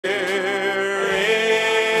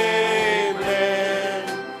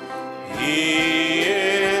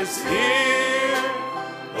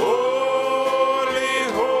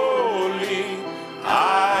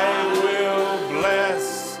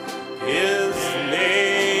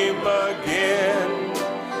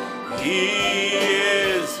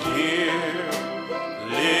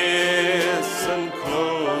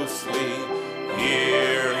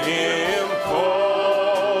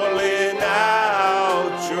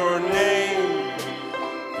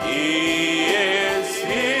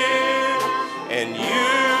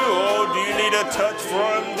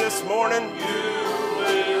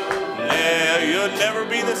Never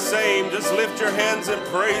be the same. Just lift your hands and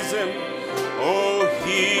praise him. Oh,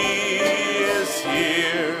 he is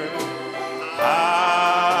here. Hallelujah.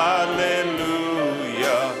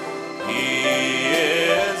 He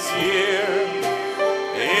is here.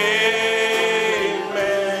 Amen.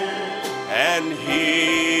 And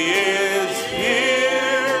he is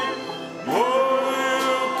here. Oh,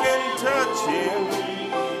 you can touch him.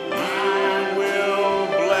 You will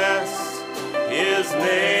bless his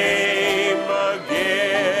name.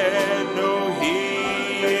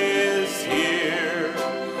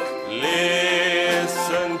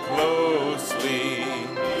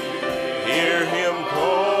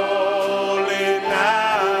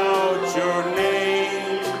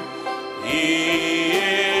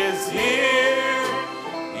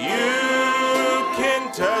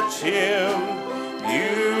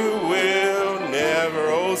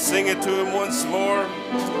 Sing it to him once more.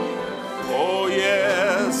 Oh,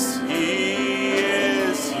 yes, he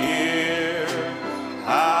is here.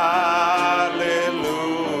 Hallelujah.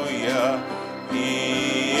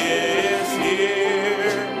 He is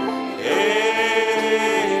here. Amen.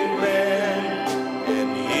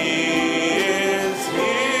 And he is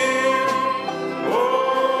here.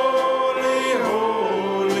 Holy,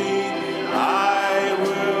 holy, I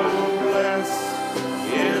will bless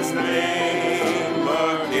his name.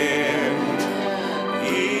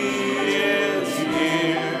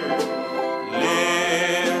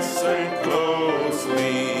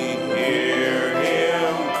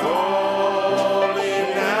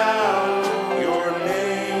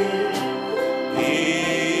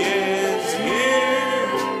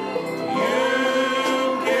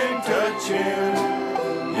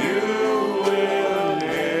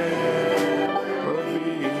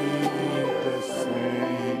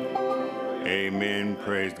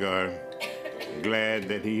 Praise God. Glad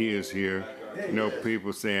that he is here. You know,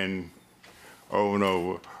 people saying over and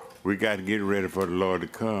over, we got to get ready for the Lord to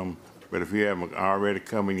come. But if you haven't already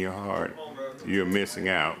come in your heart, you're missing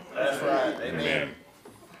out. That's right. Amen.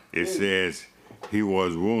 It says he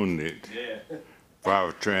was wounded for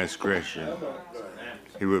our transgression.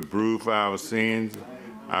 He was bruised for our sins,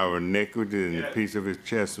 our iniquity, and the peace of his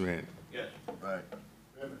chastisement. Right.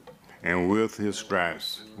 And with his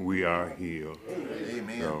stripes, we are healed.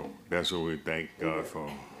 Amen. So that's what we thank God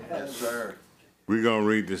for. Yes, sir. We're going to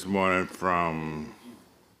read this morning from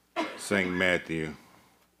St. Matthew,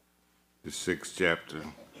 the 6th chapter,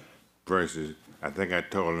 verses, I think I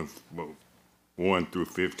told him 1 through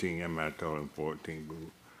 15. I might have told him 14, but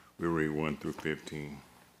we'll read 1 through 15.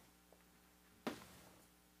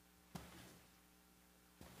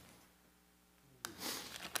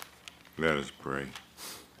 Let us pray.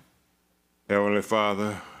 Heavenly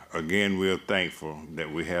Father, again, we're thankful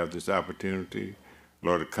that we have this opportunity,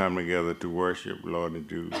 Lord, to come together to worship, Lord, and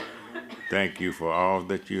to thank you for all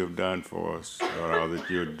that you have done for us, Lord, all that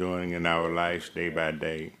you're doing in our lives day by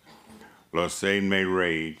day. Lord, Satan may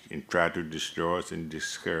rage and try to destroy us and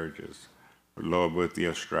discourage us, but Lord, with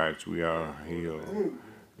your stripes, we are healed.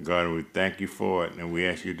 God, we thank you for it, and we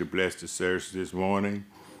ask you to bless the service this morning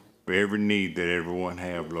for every need that everyone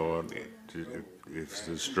have, Lord. If it's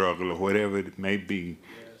a struggle or whatever it may be,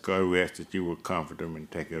 God, we ask that you will comfort them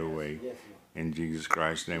and take it away. In Jesus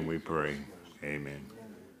Christ's name we pray. Amen.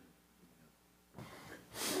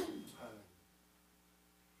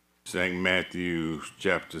 St. Matthew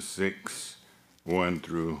chapter 6, 1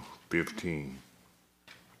 through 15.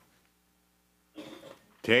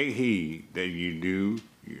 Take heed that you do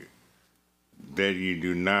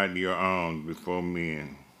not your own before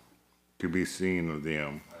men to be seen of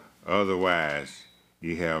them. Otherwise,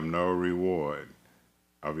 ye have no reward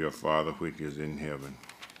of your Father which is in heaven.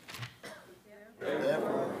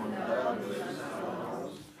 Therefore, when thou liftest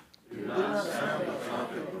up, do not sound a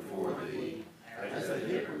trumpet before thee, as the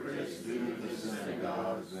hypocrites do in the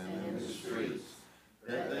synagogues and in the streets,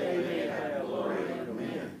 that they may have glory of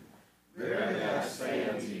men. Verily I say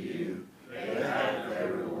unto you, they have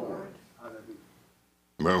their reward.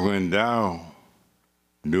 But when thou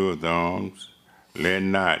doest alms, Let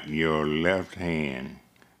not your left hand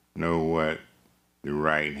know what the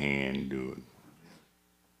right hand doeth.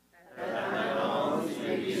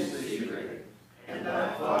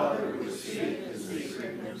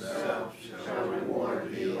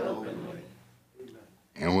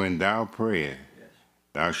 And when thou prayest,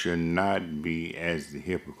 thou shalt not be as the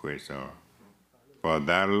hypocrites are, for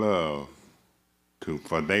they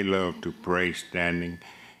love to pray standing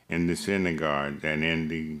in the synagogues and in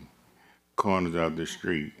the corners of the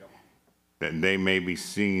street, that they may be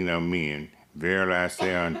seen of men. Verily I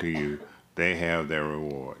say unto you, they have their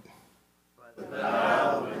reward. But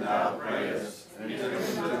thou, when thou prayest, enter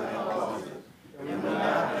into thy closet, and when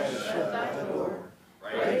thou hast shut thy door,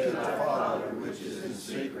 pray to thy Father which is in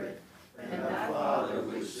secret, and thy Father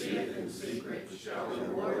which seeth in secret shall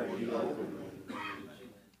reward thee openly.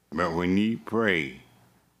 But when ye pray,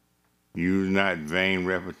 use not vain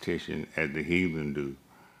repetition as the heathen do,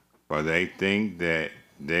 for they think that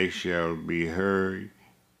they shall be heard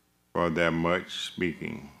for their much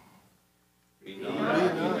speaking. Be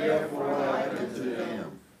not therefore like unto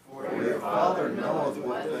them, for your Father knoweth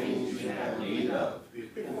what things you have need of,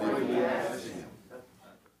 before you ask him.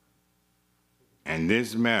 In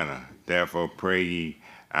this manner, therefore, pray ye,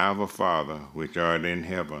 Our Father, which art in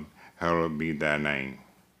heaven, hallowed be thy name.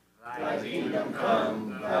 Thy kingdom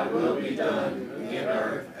come, thy will be done, in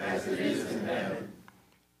earth as it is in heaven.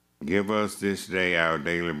 Give us this day our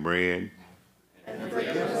daily bread, And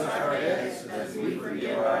forgive us our debts as we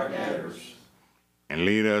forgive our debtors. and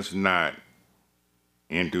lead us not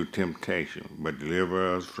into temptation, but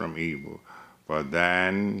deliver us from evil. For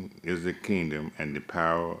thine is the kingdom, and the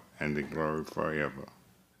power, and the glory forever.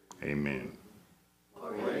 Amen.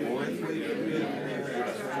 For if we forgive men their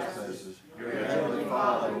trespasses, your heavenly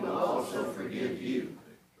Father will also forgive you.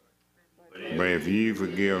 But if ye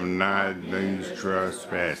forgive not these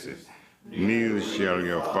trespasses, neither shall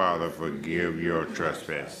your Father forgive your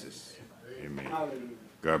trespasses. Amen.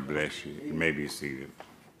 God bless you. You may be seated.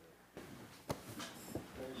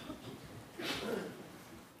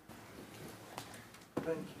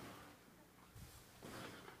 Amen.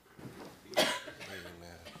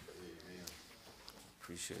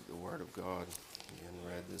 Appreciate the Word of God being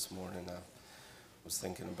read this morning. I was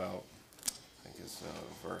thinking about, I think it's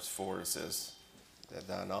verse 4, it says, that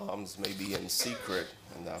thine alms may be in secret,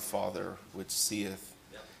 and thy Father which seeth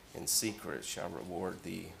in secret shall reward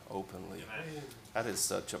thee openly. That is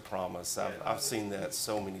such a promise. I've seen that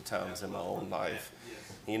so many times in my own life.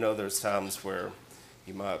 You know, there's times where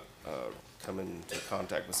you might come into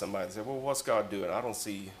contact with somebody and say, well, what's God doing? I don't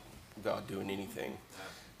see God doing anything.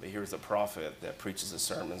 But here's a prophet that preaches a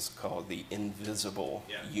sermon called The Invisible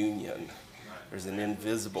Union. There's an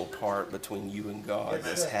invisible part between you and God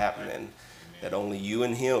that's happening that only you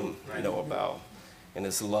and him know about. And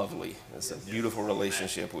it's lovely. It's a beautiful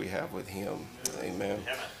relationship we have with him. Amen.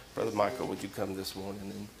 Brother Michael, would you come this morning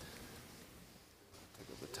and take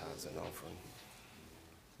up the tithes and offering?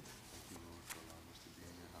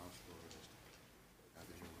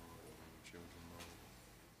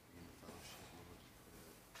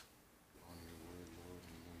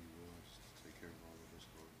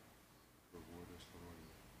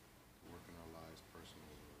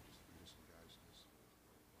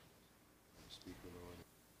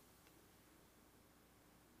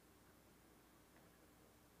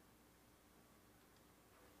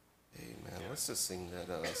 Let's just sing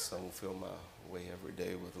that song, Fill My Way Every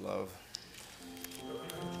Day with Love.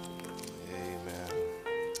 Amen.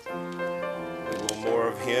 We want more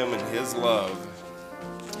of him and his love.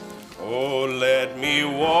 Oh, let me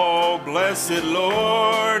walk, blessed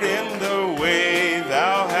Lord, in the way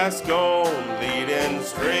thou hast gone, leading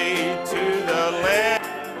straight to the land.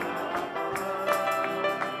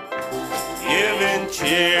 Giving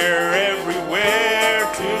cheer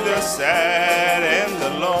everywhere to the sad and the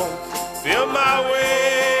lone. Fill my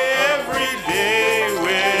way every day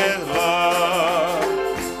with love.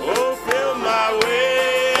 Oh, fill my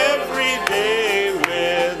way every day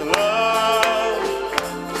with love.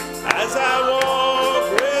 As I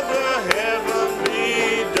walk with the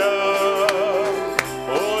heavenly dove.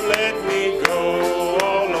 Oh, let me go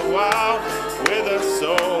all the while with a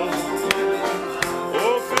song.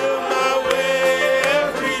 Oh, fill my way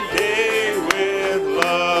every day with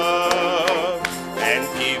love. And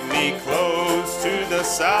keep me close to the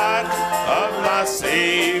side of my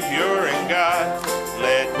Savior and God.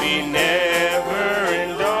 Let me never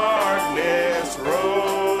in darkness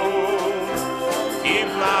roam. Keep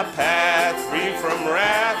my path free from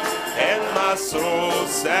wrath and my soul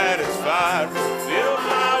satisfied. Fill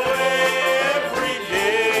my way every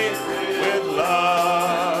day with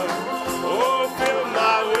love. Oh, fill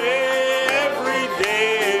my way every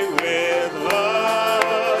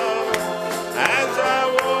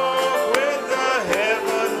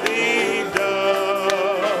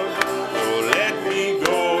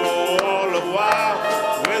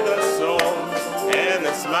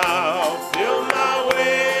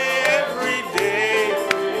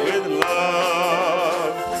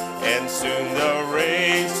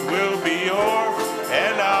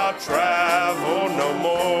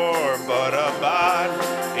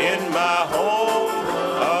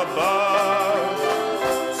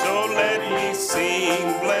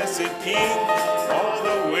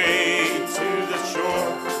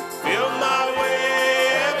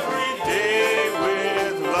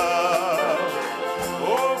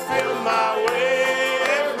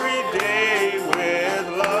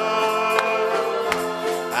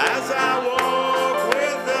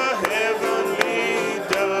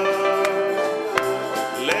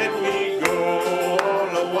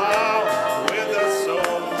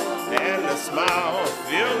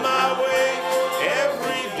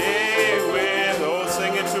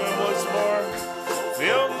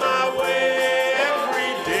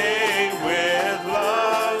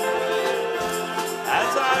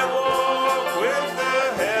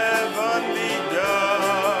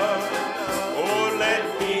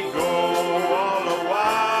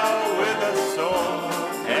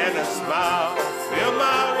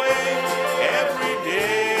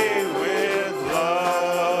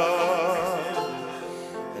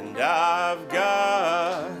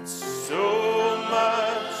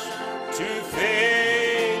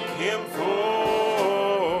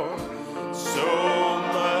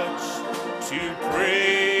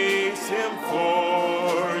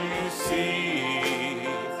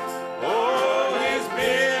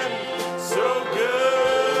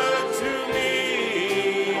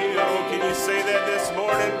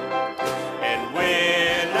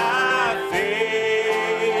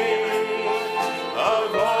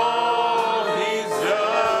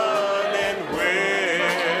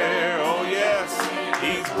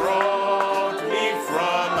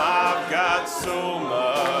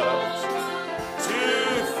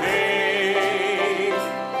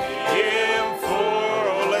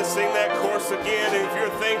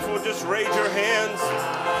thankful, just raise your hands.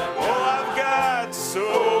 Oh, I've got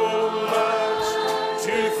so much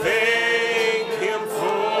to thank Him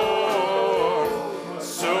for,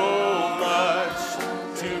 so much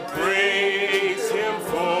to praise Him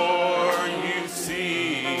for, you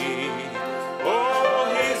see. Oh,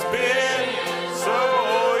 He's been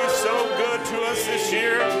He's so good to us this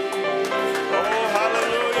year. Oh,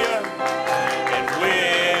 hallelujah. And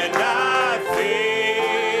when I think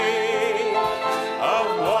of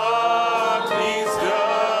what He's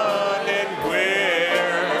done and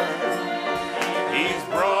where He's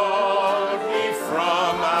brought me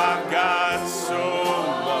from, I've got so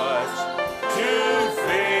much to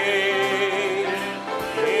thank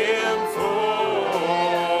Him for.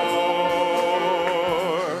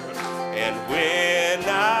 And when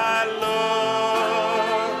I look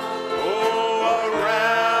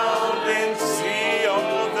around and see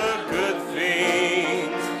all the good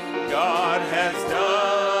things God has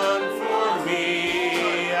done for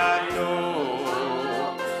me, I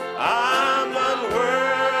know I'm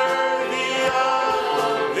unworthy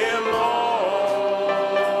of them all.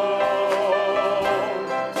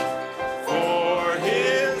 For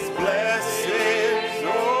His blessings,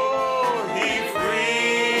 He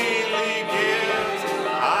freely gives.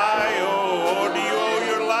 Do you owe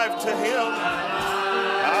your life to Him?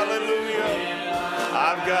 Hallelujah.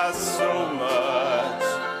 I've got so much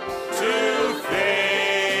to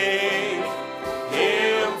thank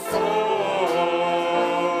Him for.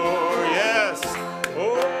 Yes.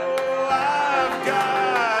 Oh, I've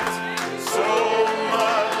got so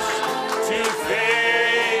much to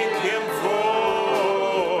thank Him for,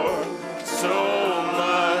 so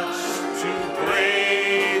much to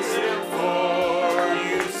praise Him for,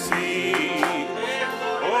 you see.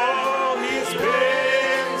 Oh, He's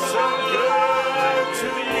been so good to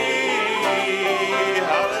me.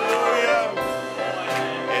 Hallelujah.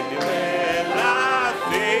 And when I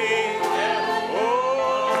think,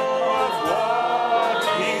 of what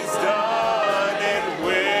He's done and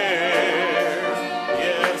where,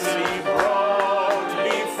 yes, He brought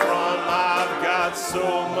me from, I've got so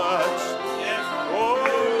much,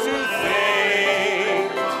 to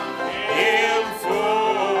thank Him for.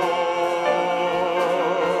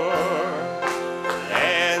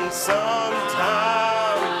 And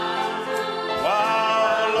sometimes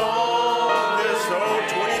while on this old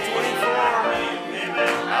 2024,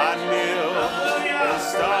 I kneel and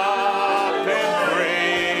stop and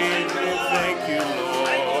praise You. Thank You,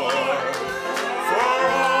 Lord, for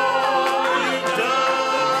all You've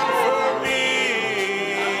done for me.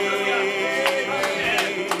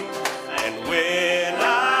 And when I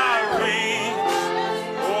reach,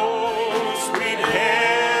 sweet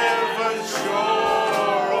heaven's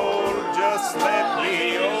shore, just let me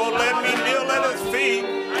kneel at His feet.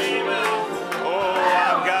 Oh,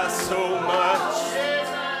 I've got so much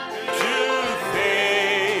to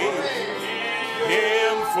thank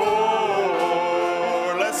Him for.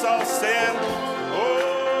 Let's all stand.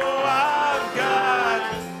 Oh, I've got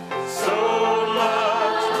so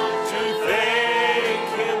much to thank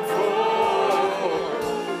Him for,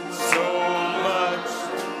 so much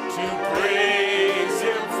to praise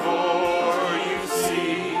Him for, you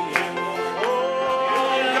see.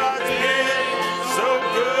 Oh, God's been so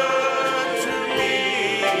good to me.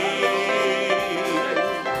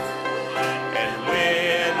 And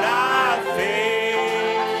when I think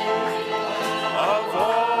of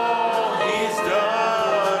all He's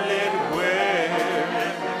done and where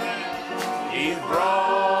He's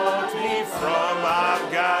brought me from, I've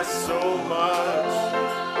got so much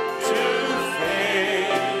to thank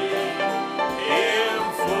Him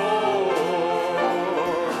for.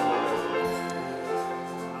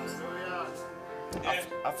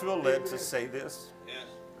 I feel led to say this.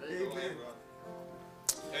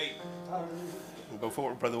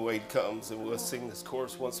 Before Brother Wade comes and we'll sing this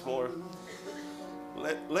chorus once more,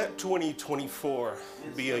 let 2024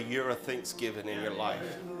 be a year of thanksgiving in your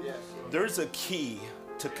life. There's a key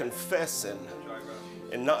to confessing,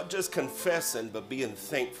 and not just confessing, but being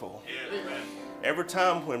thankful. Every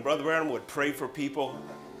time when Brother Branham would pray for people,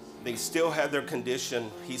 they still had their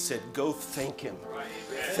condition, he said, go thank Him.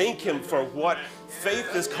 Thank Him for what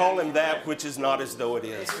faith is calling that which is not as though it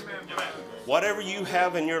is. Whatever you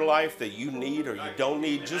have in your life that you need or you don't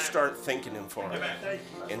need, just start thanking Him for it.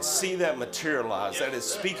 And see that materialize. That is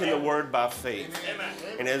speaking the word by faith.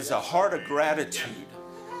 And it is a heart of gratitude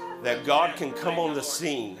that God can come on the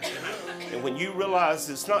scene. And when you realize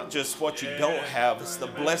it's not just what you don't have, it's the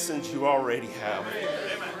blessings you already have.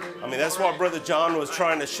 I mean, that's what Brother John was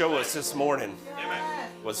trying to show us this morning.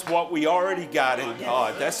 was what we already got in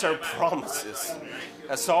God. That's our promises.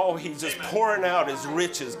 That's all. He's just pouring out his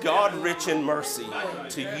riches, God rich in mercy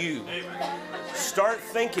to you. Start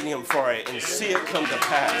thanking him for it and see it come to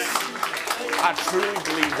pass. I truly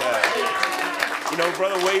believe that. You know,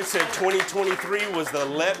 Brother Wade said 2023 was the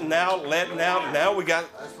letting out. Now we got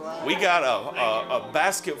a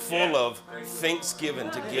basket full of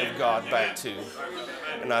thanksgiving to give God back to.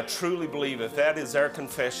 And I truly believe if that is our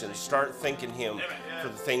confession, start thanking him for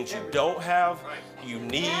the things you don't have, you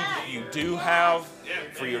need, you do have,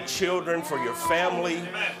 for your children, for your family,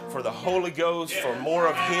 for the Holy Ghost, for more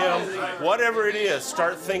of him. Whatever it is,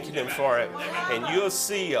 start thanking him for it, and you'll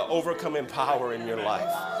see an overcoming power in your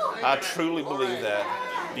life. I truly believe that.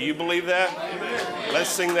 Do you believe that? Let's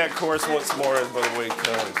sing that chorus once more as Brother Wade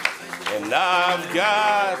comes. And I've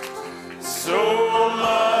got so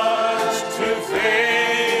much to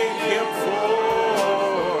thank him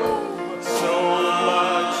for, so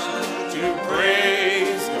much to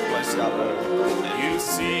praise. God bless you, Lord. You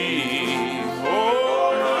see,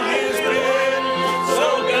 oh, he's been so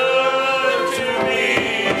good to me.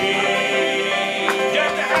 You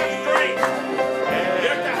have to have strength. You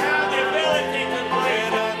have to have the ability to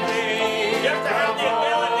praise. You have to have the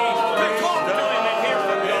ability to talk to him and hear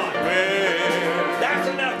from God. That's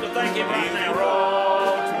enough to thank him right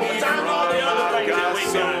now. Besides all the other things that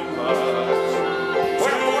we've done. We're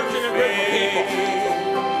a fortunate group of people.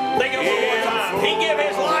 Think of it one more time. He gave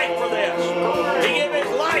his life for this. He gave his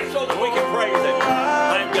life so that we can praise him.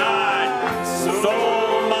 Thank God. So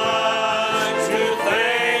much to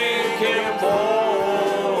thank him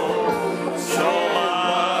for. So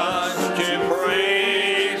much to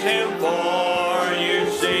praise him for, you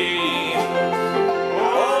see.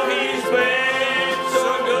 Oh, he's been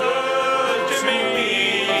so good to me.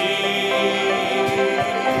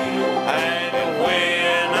 And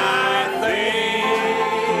when I think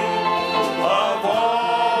of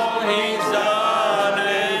all he's done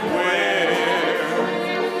and where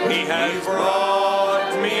he has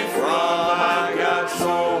brought me from, I got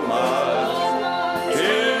so much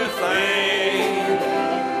to thank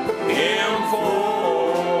him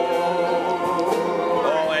for.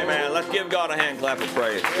 Oh, amen. Let's give God a hand clap of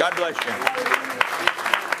praise. God bless you.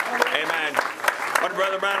 Amen. What did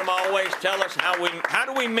Brother Branham always tell us? How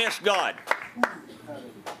do we miss God?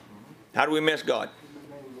 How do we miss God?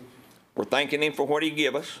 We're thanking him for what he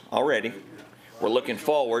gave us already. We're looking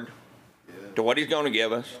forward to what he's going to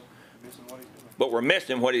give us. But we're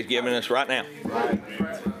missing what he's giving us right now.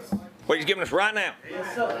 What he's giving us right now.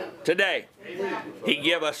 Today. He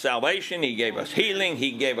gave us salvation. He gave us healing.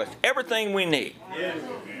 He gave us everything we need.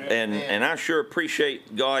 And I sure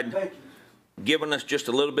appreciate God giving us just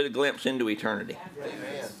a little bit of glimpse into eternity.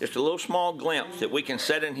 Just a little small glimpse that we can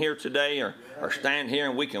sit in here today or stand here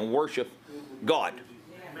and we can worship God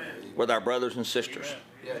with our brothers and sisters.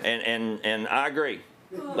 And I agree.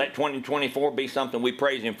 Let 2024 be something we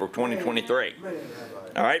praise him for 2023.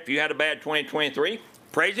 All right, if you had a bad 2023,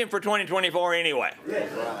 praise him for 2024 anyway.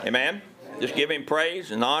 Amen. Just give him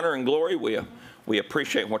praise and honor and glory. We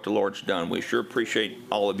appreciate what the Lord's done. We sure appreciate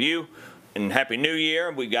all of you. And Happy New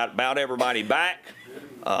Year. We got about everybody back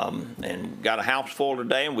and got a house full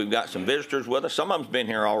today. And we've got some visitors with us. Some of them's been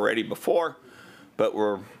here already before. But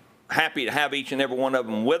we're happy to have each and every one of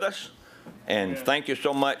them with us. And thank you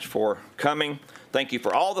so much for coming. Thank you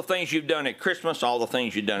for all the things you've done at Christmas, all the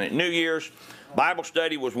things you've done at New Year's. Bible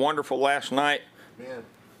study was wonderful last night. Amen.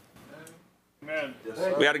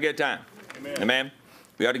 We had a good time. Amen. Amen.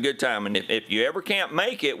 We had a good time. And if you ever can't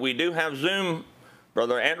make it, we do have Zoom.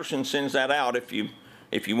 Brother Anderson sends that out. If you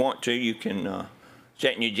want to, you can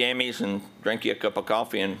sit in your jammies and drink you a cup of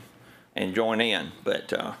coffee and join in.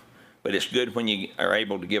 But it's good when you are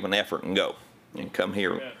able to give an effort and go and come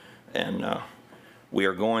here. Amen. And we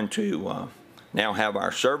are going to now have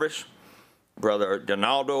our service. Brother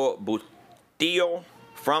Donaldo Bustillo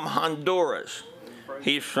from Honduras.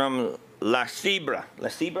 He's from La Cibra. La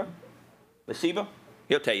Cibra? La Cibra?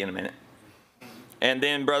 He'll tell you in a minute. And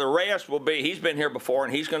then Brother Reyes will be, he's been here before,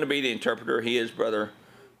 and he's going to be the interpreter. He is Brother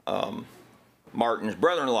Martin's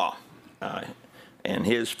brother-in-law. And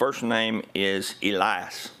his first name is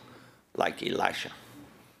Elias, like Elisha.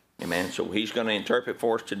 Amen. So he's going to interpret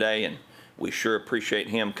for us today, and we sure appreciate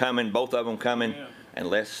him coming, both of them coming. Yeah. And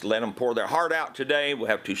let's let them pour their heart out today. We'll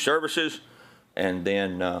have 2 services, and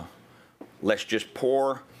then let's just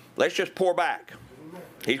pour back.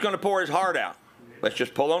 He's going to pour his heart out. Let's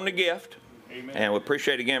just pull on the gift. Amen. And we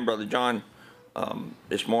appreciate again Brother John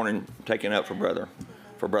this morning taking up for Brother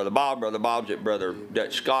Bob. Brother Bob's at Brother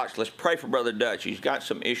Dutch Scott's. Let's pray for Brother Dutch. He's got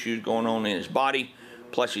some issues going on in his body,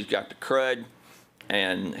 plus he's got the crud.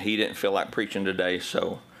 and he didn't feel like preaching today,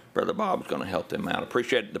 so Brother Bob's going to help them out.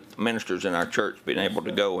 Appreciate the ministers in our church being able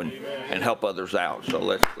to go and help others out. So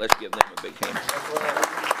let's give them a big hand.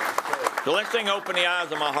 So let's sing Open the Eyes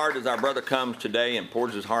of My Heart as our brother comes today and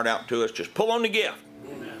pours his heart out to us. Just pull on the gift,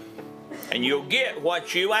 and you'll get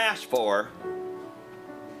what you ask for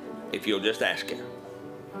if you'll just ask him.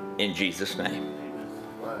 In Jesus' name.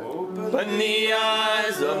 Open the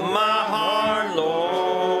eyes of my heart,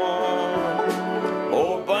 Lord.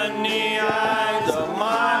 Open the eyes of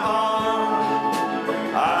my heart.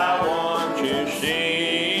 I want to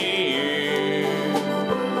see you.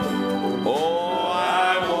 Oh,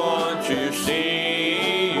 I want to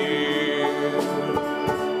see you.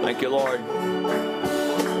 Thank you, Lord.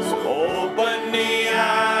 Open the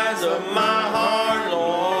eyes of my heart,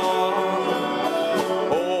 Lord.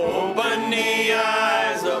 Open the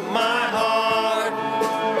eyes of my heart.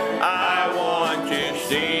 I want to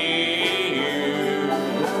see you.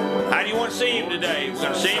 How do you want to see him today? We're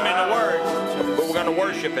going to see him in the Word, but we're going to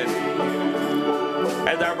worship him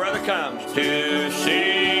as our brother comes to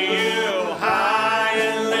see you high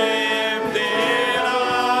and lifted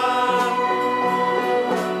up,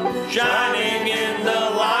 shining in the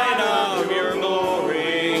light of your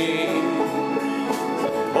glory.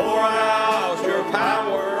 Pour out your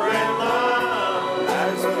power and love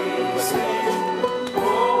as we sing.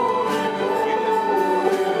 Holy,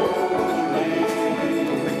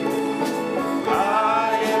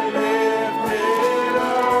 high and lifted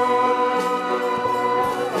up,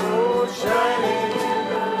 oh, shining in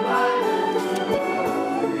the light of your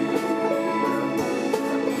glory.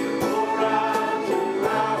 Pour out your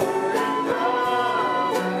power and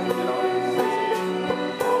love as we sing.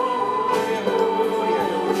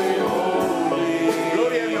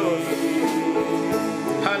 Gloria a Dios.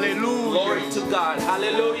 Aleluya. Glory to God.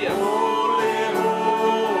 Hallelujah.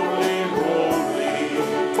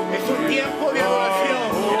 Es un tiempo de adoración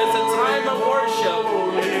It is a time of worship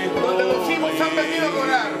donde los hijos han venido a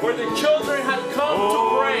adorar, where the children have come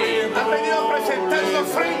to pray han venido a presentar una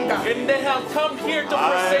ofrenda and they have come here to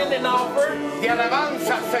present an offer de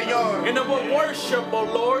alabanza al Señor. and of worship, O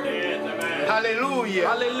Lord. Aleluya.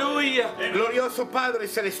 Hallelujah. Glorioso Padre Oh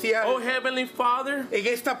Celestial, Heavenly Father, en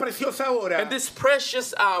esta preciosa hora, in this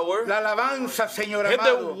precious hour, la alabanza, Señor in the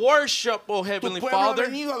amado, worship, O tu Heavenly pueblo ha Father,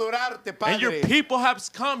 venido a adorarte, and your Padre. people have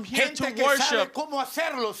come here Gente to que sabe worship, cómo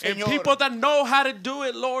hacerlo, and Señor. people that know how to do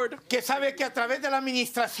it, Lord. Que sabe que a través de la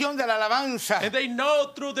administración de la alabanza, And they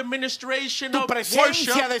know through the ministration tu of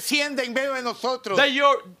presencia worship desciende en medio de nosotros. that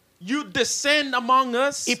you descend among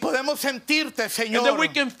us, Y podemos sentirte, and Señor. that we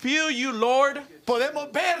can feel you, Lord,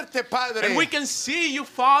 Podemos verte, Padre, and we can see you,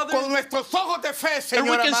 Father, con nuestros ojos de fe, and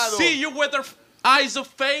we Señor can amado. see you with our eyes of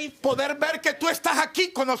faith, Poder ver que tú estás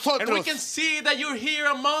aquí con and we nosotros. can see that you're here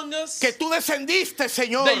among us, Que tú descendiste,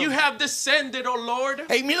 Señor. that you have descended, O Lord.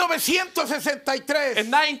 En 1963 In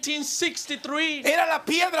 1963, era la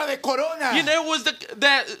piedra de corona. you know, it was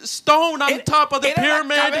that stone on top of the Era la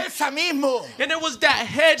pyramid, cabeza mismo. and it was that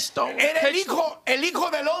headstone, Era el hijo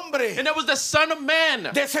del hombre and it was the Son of Man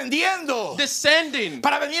descendiendo descending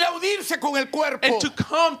para venir a unirse con el cuerpo. and to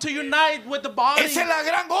come to unite with the body. Esa es la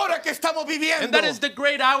gran hora que estamos viviendo. And that is the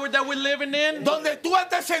great hour that we're living in, Donde tú has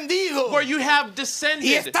descendido where you have y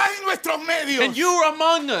descended estás en nuestros medios. and you're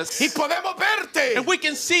among us, Y podemos verte and we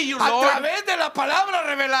can see you, a Lord, través de la palabra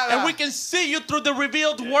revelada. and we can see you through the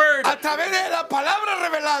revealed word. A través de la palabra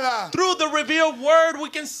revelada. Through the revealed word, we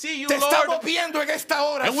can see you, Te Lord, estamos viendo en esta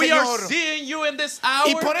hora, and we are Señor. seeing you in this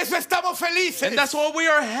Y por hour, eso estamos felices and that's why we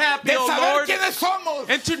are happy, de oh saber Lord, quiénes somos,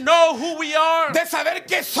 and to know who we are, de saber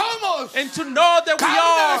que somos and to know that we carne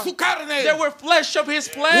de are, su carne, that we're flesh of his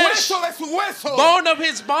flesh, hueso de su hueso, bone of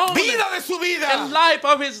his bone, vida de su vida. and life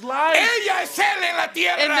of his life. Ella es él en la And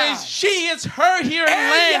tierra. then she is her here in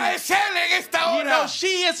Ella land. es él en esta You know, hora.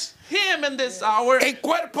 she is him in this hour, En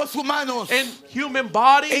cuerpos humanos, in human en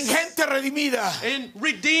bodies, gente redimida. in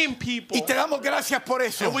redeemed people. Y te damos gracias por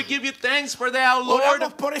eso. And we give you thanks for that, Lord.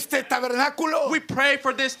 Oramos por este tabernáculo, We pray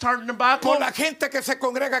for this tabernacle, por la gente que se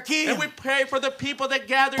congrega aquí, and we pray for the people that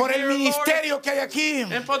gather por el here, Lord, ministerio que hay aquí,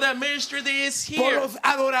 and for the ministry that is por here, los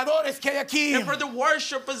adoradores que hay aquí, and for the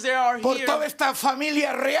worshipers that are por here, toda esta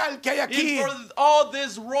familia real que hay aquí. and for all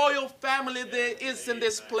this royal family that is in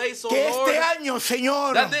this place, oh Que Lord, este año,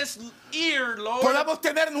 Señor, that this year, Lord, podamos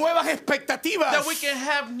tener nuevas expectativas that we can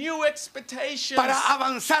have new expectations, para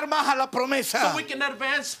avanzar más a la promesa so we can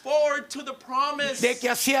advance forward to the promise de que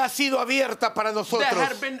así ha sido abierta para that nosotros.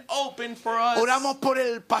 had been opened for us. Oramos por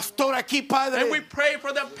el pastor aquí, And we Padre, pray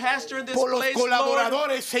for the pastor in this por los place, Lord.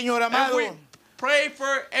 colaboradores, Señor And amado, we pray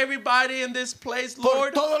for everybody in this place, por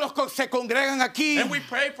Lord. todos los que se congregan aquí. And we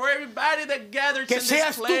pray for everybody that gathers Que in this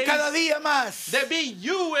seas tú place. cada día más, That be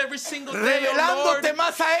you every single day, oh Lord. revelándote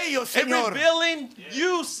más a ellos, And Señor. revealing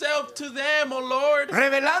yourself to them, oh Lord.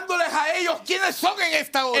 Revelándoles a ellos quiénes son en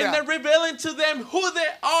esta And hora. then revealing to them who they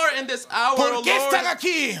are in this hour, ¿Por oh qué están Lord.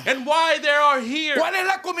 aquí? And why they are here. ¿Cuál es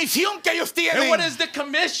la comisión que ellos And what tienen? is the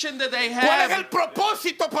commission that they ¿Cuál es have. el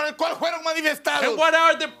propósito por el cual fueron manifestados? And what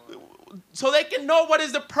are the, so they can know what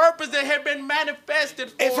is the purpose that have been manifested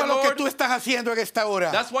for, Eso es lo que Lord. tú estás haciendo en esta hora.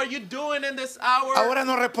 That's what you're doing in this hour. Ahora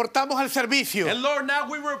nos reportamos al servicio. And Lord, now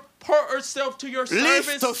we report ourselves to your service.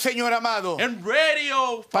 Listos, Señor amado, And ready,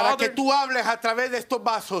 oh para que Father, tú hables a través de estos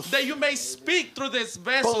vasos. that you may speak through this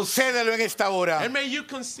vessel. Concédelo en esta hora. And may you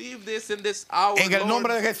conceive this in this hour, En el Lord.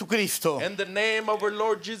 nombre de Jesucristo. In the name of our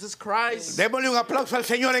Lord Jesus Christ. Démosle un aplauso al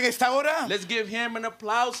Señor en esta hora. Let's give him an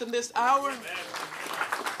applause in this hour.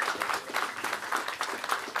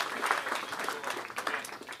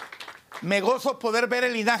 Me gozo poder ver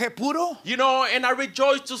el linaje puro You know, and I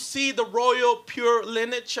rejoice to see the royal pure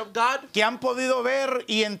lineage of God. que han podido ver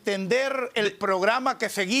y entender el programa que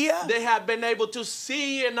seguía. They have been able to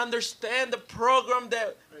see and understand the program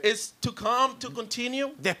that is to come, to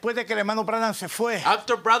continue. Después de que el hermano Branham se fue.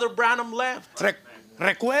 After Brother Branham left.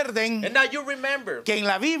 Recuerden And now you remember que en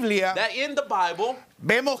la Biblia that in the Bible,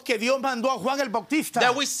 vemos que Dios mandó a Juan el Bautista.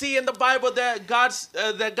 that we see in the Bible that God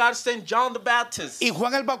sent John the Baptist. Y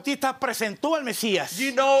Juan el Bautista presentó al Mesías.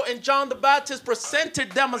 You know, and John the Baptist presented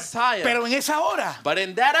the Messiah. Pero en esa hora, But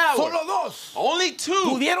in that hour, solo dos only two,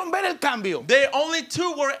 pudieron ver el cambio. they only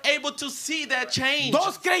two were able to see that change.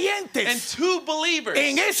 Dos And creyentes two believers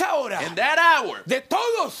en esa hora, in that hour, de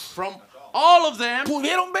todos, from all of them,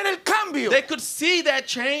 pudieron ver el cambio they could see that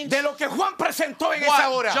change. de lo que Juan presentó en esa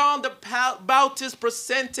What hora. John the Baptist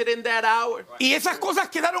presented in that hour. Y esas cosas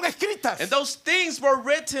quedaron escritas And those things were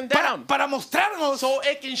written down para mostrarnos so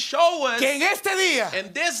it can show us que en este día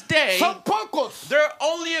in this day son pocos there are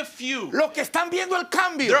only a few. los que están viendo el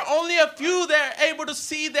cambio, There are only a few that are able to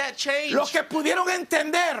see that change. los que pudieron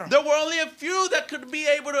entender There were only a few that could be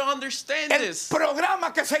able to understand el this.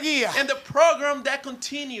 programa que seguía And the program that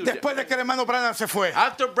continued después de que el hermano Branham se fue.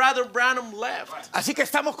 after Brother Branham left. Así que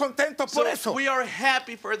estamos contentos por So eso, we are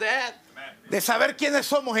happy for that. de saber quiénes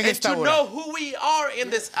somos en And esta to hora. know who we are in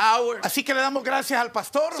this hour. Así que le damos gracias al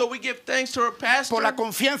pastor So we give thanks to our pastor por la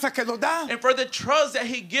confianza que nos da and for the trust that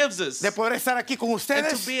he gives us. de poder estar aquí con And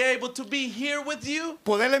ustedes, to be able to be here with you.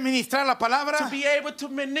 poderle ministrar la To palabra, be able to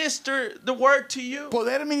minister the word to you.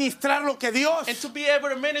 poder ministrar lo que Dios And to be able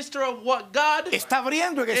to minister of what God está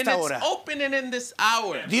abriendo en and esta it's hora. opening in this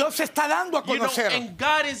hour. Dios se está dando a You know, conocer and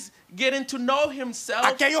God is getting to know a himself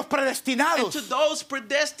aquellos and predestinados to those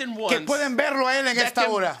predestined que ones pueden verlo a Él en that esta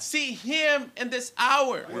can hora. see him in this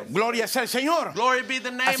hour. Gloria sea el Señor. Glory be the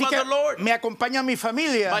name Así of que the Lord. me acompaña mi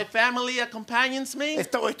familia. My family accompanies me.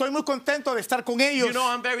 Estoy muy contento de estar con ellos You know,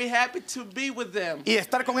 I'm very happy to be with them. y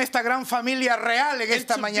estar con esta gran familia real en And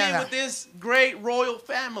esta to be mañana. with this great royal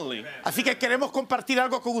family. Así que queremos compartir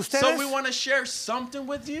algo con So ustedes we want to share something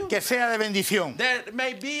with you que sea de bendición. that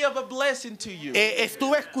may be of a blessing to you.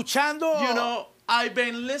 Estuve escuchando You know, I've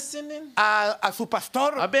been listening. a su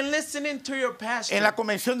pastor I've been listening to your pastor. en la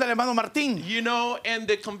convención del hermano Martín. You know, in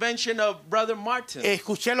the convention of Brother Martin.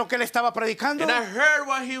 Escuché lo que él estaba predicando. And I heard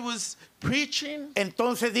what he was preaching.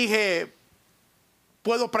 Entonces dije,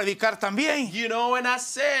 puedo predicar también You know, and I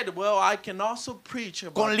said, well, I can also preach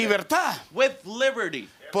about con that libertad, with liberty.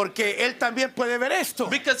 porque él también puede ver esto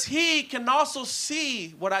Because he can also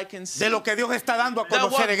see what I can see. de lo que Dios está dando a That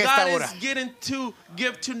what conocer en esta God hora. is getting to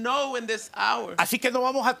give to know in this hour. Así que no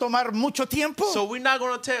vamos a tomar mucho tiempo. So we're not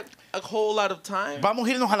going to take a whole lot of time. Vamos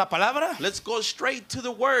a irnos a la palabra. Let's go straight to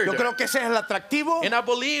the word. Yo creo que ese es el atractivo And I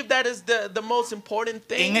believe that is the most important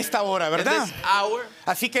thing en esta hora, in ¿verdad? this hour.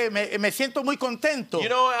 Así que me siento muy contento You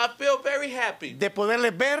know, I feel very happy de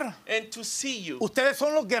poderles ver. and to see you. Ustedes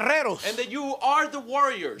son los guerreros And that you are the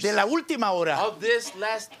warriors de la última hora, of this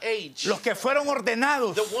last age. los que fueron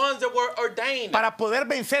ordenados The ones that were ordained para poder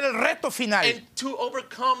vencer el reto final. and to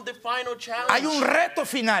overcome the final challenge. Hay un reto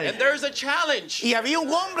final. And there's a challenge. Y había un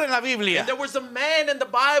hombre en la Biblia And there was a man in the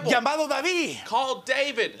Bible llamado David. called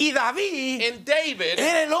David. Y David And David,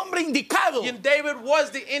 era el hombre indicado and David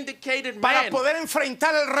was the indicated para man poder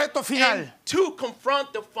enfrentar el reto final. and to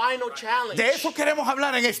confront the final challenge. De eso queremos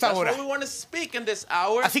hablar en esta That's hora. what we want to speak in this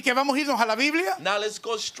hour. Así que vamos a irnos a la Biblia Now let's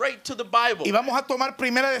go straight to the Bible. y vamos a tomar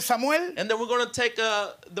Primera de Samuel, And then we're going to take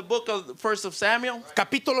the book of 1st of Samuel,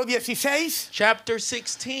 capítulo 16, chapter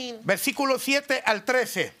 16, versículo 7 al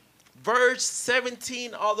 13. verse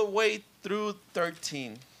 17 all the way through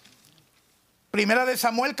 13. Primera de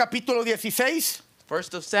Samuel, capítulo 16,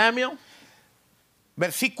 First of Samuel.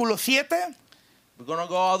 versículo 7 We're going to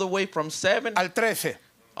go all the way from 7 al 13.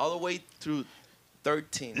 all the way through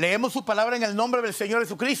 13. Leemos su palabra en el nombre del Señor We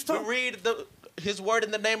Jesucristo. read his word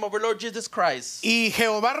in the name of our Lord Jesus Christ. Y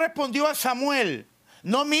Jehová respondió a Samuel: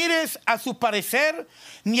 no mires a su parecer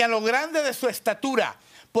ni a lo grande de su estatura,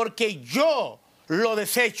 porque yo lo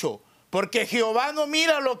desecho. Porque Jehová no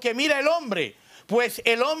mira lo que mira el hombre, pues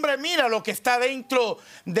el hombre mira lo que está dentro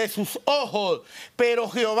de sus ojos, pero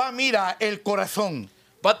Jehová mira el corazón.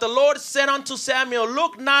 But the Lord said unto Samuel,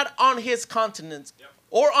 look not on his countenance,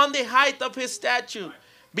 or on the height of his stature,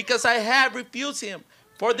 because I have refused him.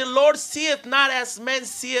 For the Lord seeth not as man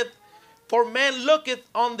seeth, for man looketh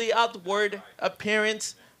on the outward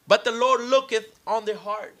appearance, but the Lord looketh on the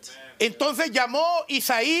heart. Entonces llamó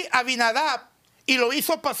Isaí a Abinadab y lo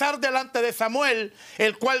hizo pasar delante de Samuel,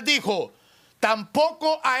 el cual dijo: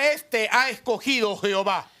 tampoco a este ha escogido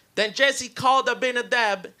Jehová. Then Jesse called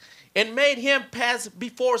Abinadab and made him pass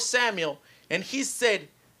before Samuel, and he said,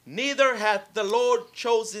 neither hath the Lord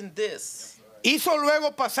chosen this. Hizo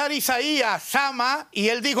luego pasar Isaí a Sama y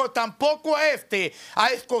él dijo: tampoco a este ha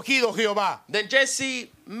escogido Jehová. Then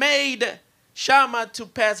Jesse made Shammah to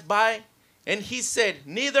pass by, and he said,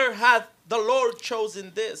 neither hath the Lord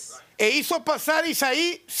chosen this. E hizo pasar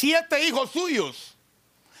Isaí 7 hijos suyos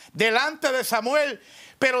delante de Samuel,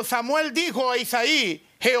 pero Samuel dijo a Isaí: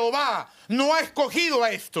 Jehová no ha escogido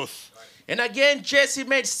a estos. And again Jesse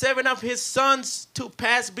made 7 of his sons to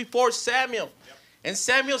pass before Samuel. And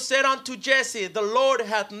Samuel said unto Jesse, the Lord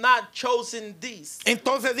hath not chosen these.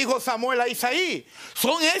 Entonces dijo Samuel a Isaí: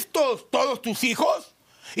 ¿son estos todos tus hijos?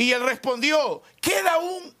 Y él respondió: queda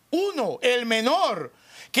uno, el menor,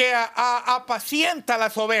 que apacienta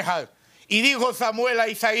las ovejas. Y dijo Samuel a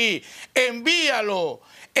Isaí: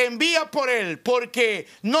 envía por él, porque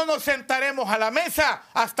no nos sentaremos a la mesa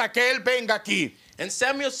hasta que él venga aquí. And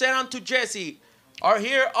Samuel said unto Jesse, are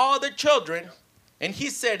here all the children? And he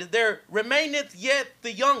said, there remaineth yet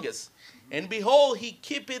the youngest, and behold, he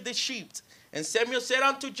keepeth the sheep. And Samuel said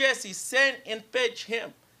unto Jesse, send and fetch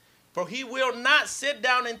him, for he will not sit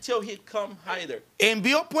down until he come hither.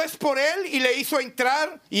 Envió pues por él y le hizo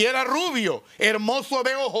entrar, y era rubio, hermoso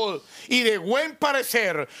de ojos y de buen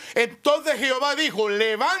parecer. Entonces Jehová dijo: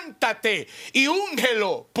 levántate y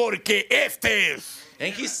úngelo, porque este es.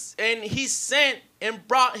 And he sent and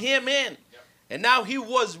brought him in. And now he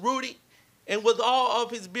was ruddy, and with all of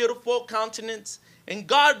his beautiful countenance, and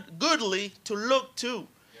God goodly to look to.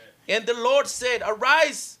 And the Lord said,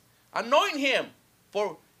 arise, anoint him,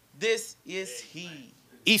 for this is he.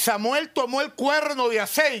 Y Samuel tomó el cuerno de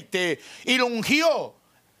aceite y lo ungió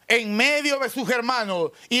en medio de sus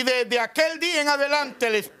hermanos. Y desde aquel día en adelante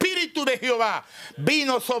el Espíritu de Jehová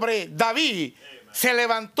vino sobre David. Se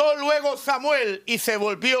levantó luego Samuel y se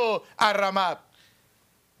volvió a Ramá.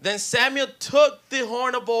 Then Samuel took the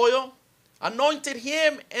horn of oil, anointed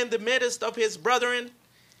him in the midst of his brethren,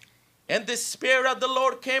 and the Spirit of the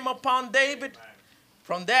Lord came upon David.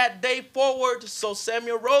 From that day forward, so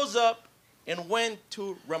Samuel rose up and went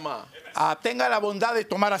to Ramah. Tenga la bondad de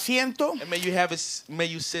tomar asiento. And may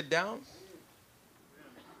you sit down.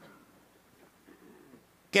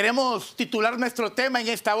 Queremos titular nuestro tema en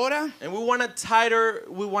esta hora: And we want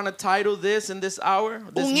to title this in this hour,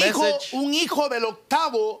 this message, un hijo del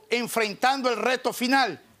octavo enfrentando el reto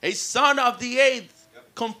final. a son of the eighth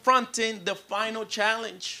confronting the final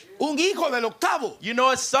challenge. Un hijo del octavo You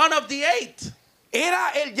know, a son of the eighth,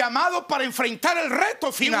 era el llamado para enfrentar el reto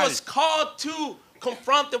he final. was called to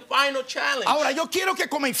confront the final challenge. Ahora yo quiero que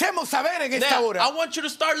comencemos a ver en esta Now, hora I want you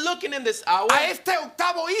to start looking in this hour a este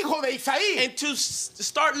octavo hijo de Isaí and to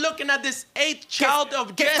start looking at this eighth child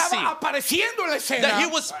of que Jesse, estaba apareciendo en la that he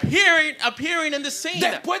escena was appearing in the scene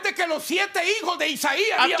después de que los 7 hijos de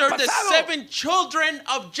Isaí habían after the pasado. 7 children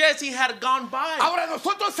of Jesse had gone by. Ahora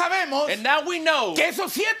nosotros sabemos And now we know que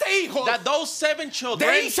esos 7 hijos that those 7 children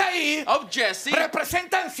de Isaí of Jesse,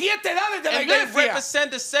 representan 7 edades de la and they iglesia,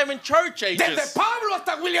 represent the 7 church desde ages, Pablo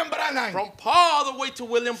hasta William Branham. from Paul all the way to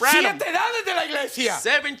William Branham. 7 edades de la iglesia,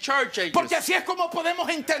 7 church ages, porque así es como podemos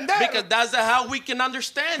entender because that's how we can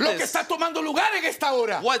understand lo que this. está tomando lugar en esta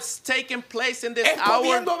hora. What's taking place in this Es hour,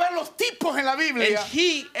 pudiendo ver los tipos en la and Biblia,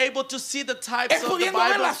 he able to see the types es of the pudiendo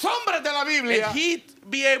ver Bible, las sombras de la and Biblia, he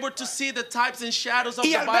be able to see the types and shadows of y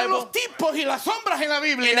the al ver los Bible, tipos y las sombras en la and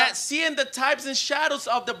Biblia, at seeing the types and shadows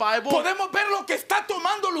of the Bible, podemos ver lo que está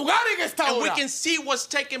tomando lugar en esta and we hora. can see what's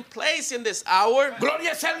taking place in this hour. hour.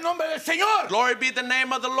 Gloria sea el nombre del Señor. Glory be the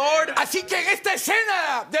name of the Lord. Así que en esta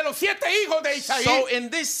escena de los 7 hijos de Isaí, So in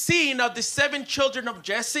this scene of the 7 children of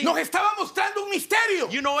Jesse, nos estaba mostrando un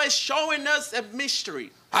misterio. you know, it's showing us a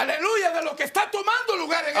mystery Aleluya, de lo que está tomando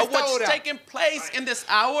lugar en of esta what's hora. taking place in this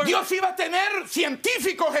hour. Dios iba a tener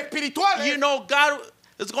científicos espirituales You know, God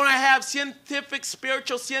is going to have scientific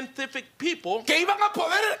people que iban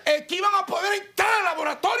a poder entrar al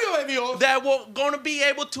laboratorio de Dios that were going to be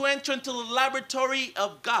able to enter into the laboratory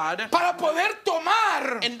of God para poder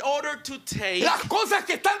tomar in order to take las cosas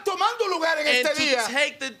que están tomando lugar en and este to día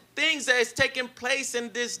take the things that is taking place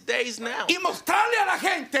in these days now y mostrarle a la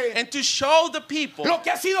gente and to show the people lo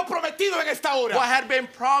que ha sido prometido en esta what hora had been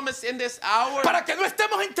promised in this hour para que no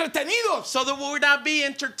estemos entretenidos. so that we would not be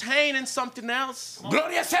entertained in something else.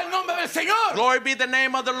 Gloria sea el nombre del Señor. Glory be the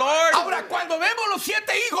name of the Lord. Ahora, cuando vemos los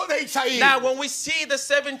 7 hijos de Isaí, Now, when we see the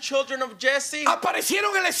 7 children of Jesse,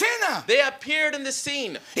 aparecieron en la escena. they appeared in the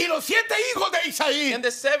scene. Y los 7 hijos de Isaí And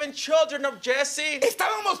the 7 children of Jesse,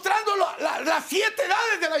 estaban mostrando las 7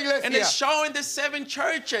 edades de la and it's iglesia. showing the 7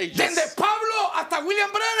 church ages. Desde Pablo hasta William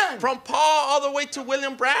Branham. From Paul all the way to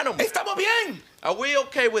William Branham. ¿Estamos bien? Are we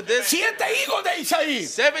okay with this? 7 hijos de Isaí.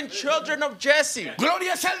 7 children of Jesse.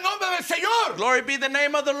 Gloria sea el nombre del Señor. Glory be the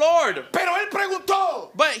name of the Lord. Pero él preguntó,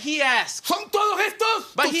 But he asked, ¿son todos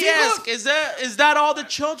estos but tus he hijos? asked, is that all the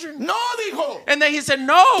children? No, dijo. And then he said,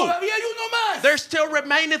 no, Todavía hay uno más. there still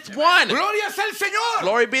remaineth one. Gloria sea el Señor.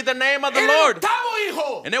 Glory be the name of the Era el Lord. octavo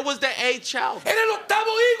hijo. And it was the 8th child. Era el octavo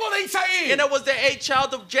hijo de Isaí. And it was the 8th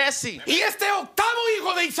child of Jesse. Y este octavo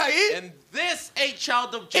hijo de Isaí And this 8th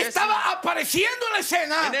child of Jesse, estaba apareciendo en la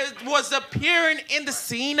escena and it was appearing in the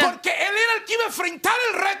scene porque él era el que iba a enfrentar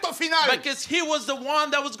el reto final. because he was the one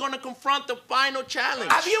that was going to confront the final challenge.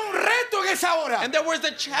 Había un reto en esa hora. And there was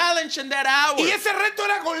a challenge in that hour. Y ese reto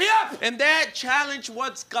era Goliat. And that challenge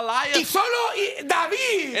was Y Goliath. solo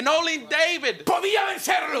David And only David. podía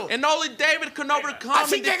vencerlo. And only David could overcome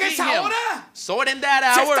Así and que en defeat esa him. hora So in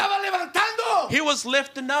that se hour, estaba levantando he was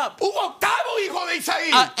lifting up. un octavo hijo de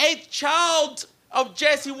Isaí An 8th child of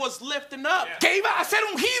Jesse was lifting up. que iba a ser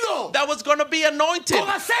ungido That was going to be anointed con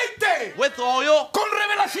aceite, with oil, con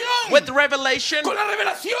revelación, with revelation, con la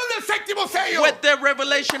revelación del séptimo sello. with the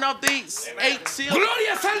revelation of these 8 seals.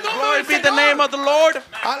 Gloria sea el nombre Glory del be the Señor. name of the Lord.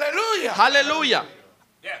 Aleluya. Hallelujah.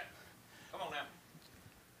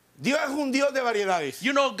 Dios es un Dios de variedades.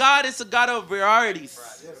 You know, God is a God of varieties.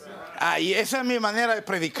 Y esa es mi manera de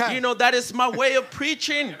predicar. You know, that is my way of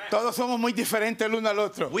preaching. Todos somos muy diferentes el uno al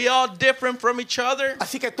otro. We all different from each other.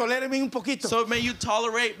 Así que tolérenme un poquito. So may you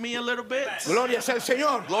tolerate me a little bit. Gloria sea el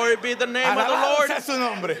Señor. Glory be the name of the Alabado Lord. sea su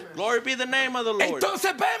nombre. Glory be the name of the Lord.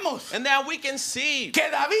 Entonces vemos And now we can see que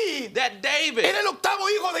David that David, era el octavo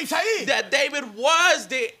hijo de Isaí. that David was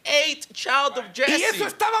the 8th child of Y eso Jesse.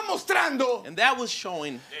 estaba mostrando And that was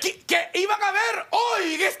showing que iban a ver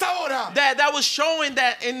hoy en esta hora. that was showing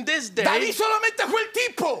that in this day, David solamente fue el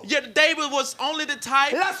tipo, yet David was only the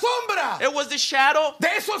type, la sombra it was the shadow de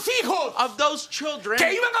esos hijos of those children que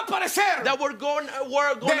iban a aparecer that were going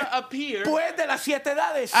to appear después de las 7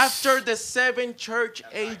 edades. after the 7 church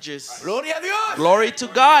ages. Gloria a Dios. Glory to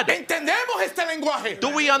God. Entendemos este lenguaje. Do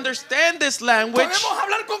we understand this language? Podemos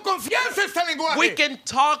hablar con confianza este lenguaje. We can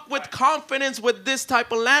talk with confidence with this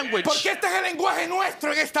type of language Porque este es el lenguaje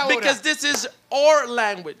nuestro en esta hora. because this is our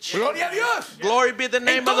language. Gloria a Dios. Glory be the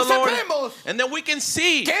name of the Entonces Lord. vemos And then we can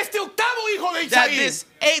see que este octavo hijo de that Isaí this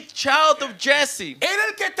 8th child of Jesse, era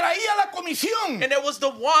el que traía la comisión. and it was the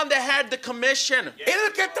one that had the commission. Era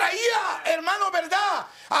el que traía, hermano, ¿verdad?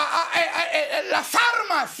 Las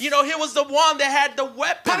armas You know, he was the one that had the para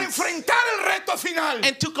weapons enfrentar el reto final.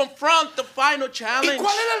 and to confront the final ¿Y challenge.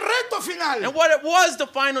 cuál era el reto final? And what it was the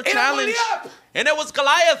final Era challenge. Goliat. And it was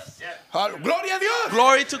Goliath. Gloria a Dios.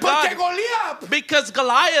 Glory to Porque God. Goliat Because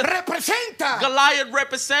Goliath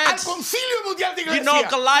represents, al Concilio Mundial de you know, Iglesia.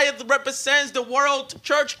 Goliath represents the World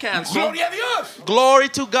Church Council. Gloria a Dios. Glory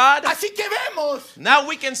to God. Así que vemos Now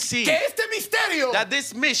we can see que este misterio that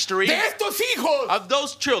this mystery de estos hijos of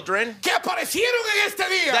those children que aparecieron en este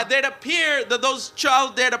día, that they appear, that those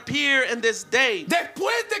child that appear in this day,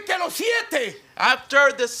 después de que los 7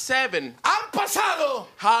 after the 7 han pasado,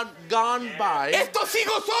 had gone by, estos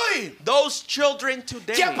hijos hoy those children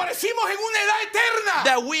today que aparecimos en una edad eterna,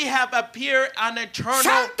 that we have appeared an eternal,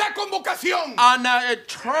 santa convocación, on an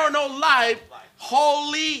eternal life,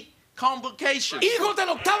 holy convocation. hijos del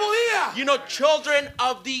octavo día, You know, children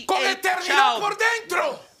of the con 8th eternidad child por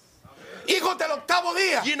dentro. hijos del octavo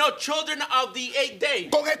día, You know, children of the 8th day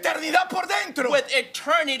con eternidad por dentro. with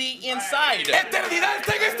eternity inside. Eternidad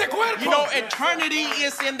está en este cuerpo. You know, eternity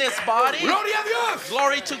is in this body. Gloria a Dios.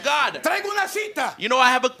 Glory to God. Traigo una cita You know, I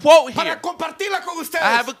have a quote para here. compartirla con ustedes.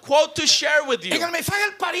 I have a quote to share with you. En el mensaje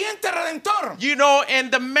El Pariente Redentor, You know, in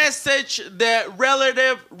the message, the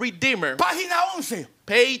relative redeemer, página 11.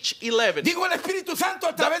 page 11, Digo el Espíritu Santo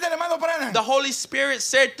a través del hermano Branham. the Holy Spirit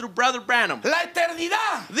said through Brother Branham, La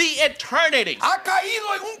eternidad the eternity. ha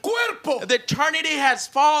caído en un cuerpo The eternity has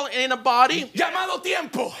fallen in a body llamado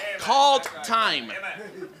tiempo. called time.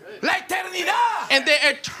 La eternidad And the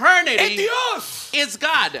es eternity Dios, is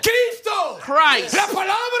God, Cristo, Christ, la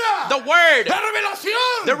palabra, the Word, la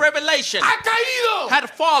revelación the revelation ha caído had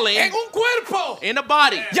fallen en un cuerpo in a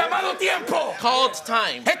body llamado tiempo. called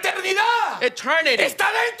time. Eternidad Eternity. está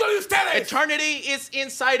dentro de ustedes. Eternity is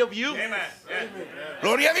inside of you.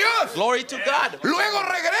 Gloria a Dios. Glory to God. Luego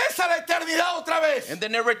regresa la eternidad otra vez. And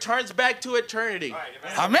then it returns back to eternity.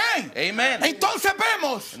 Amén. Amen. Entonces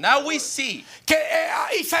vemos Now we see, que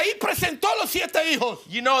Isaí presentó los 7 hijos.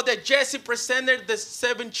 you know, that Jesse presented the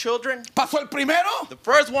 7 children. Pasó el primero The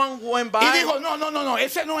first one went y by. dijo, no,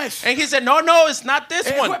 ese no es. And he said, no, it's not this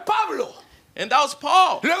Fue one. Pablo. And that was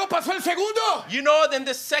Paul. Luego pasó el segundo, You know, then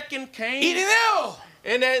the second came. Irineo.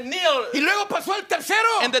 And then Neil. Y luego pasó el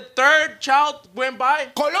tercero, And the third child went by.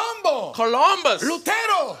 Colombo, Columbus.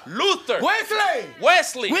 Lutero, Luther. Wesley,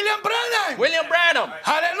 Wesley. William Branham. William Branham.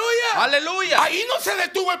 Aleluya. Hallelujah. Ahí no se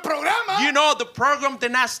detuvo el programa. You know, the program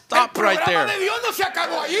did not El stop right programa there. de Dios no se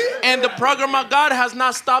acabó allí. And the program of God has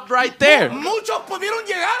not stopped right there. Muchos pudieron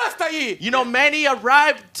llegar hasta allí. You know, many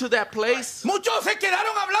arrived to that place. Muchos se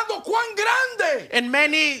quedaron hablando cuán grande. And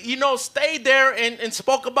many, you know, stayed there and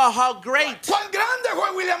spoke about how great, Cuán grande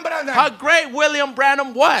fue William Branham. how great William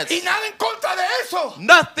Branham was. Y nada en contra de eso.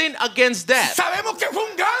 Nothing against that. Sabemos que fue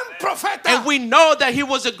un gran profeta. And we know that he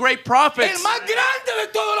was a great prophet. El más grande de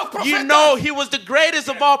todos los profetas. You know, he was the greatest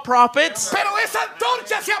of all prophets. Pero esa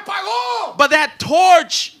antorcha se apagó. But that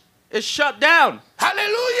torch is shut down.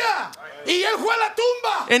 Aleluya. Y él fue a la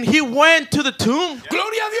tumba. And he went to the tomb.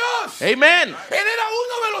 Gloria a Dios. Amen. Él era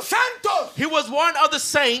uno de los santos He was one of the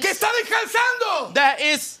saints que está descansando. that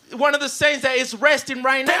is one of the saints that is resting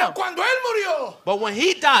right Pero now. cuando él murió, But when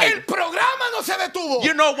he el died, programa no se detuvo.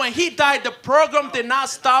 you know, when he died, the program did not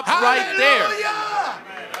stop right there.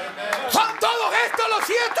 Aleluya. Son todos estos los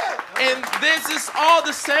 7. And this is all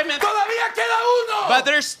the 7, Todavía queda uno. but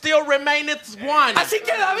there still remaineth one. Así que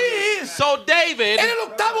David So David, era el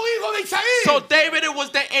octavo hijo de Isaí. so David it was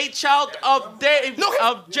the 8th child of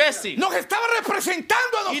Jesse. Nos estaba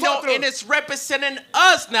representando a You know, nosotros. and it's representing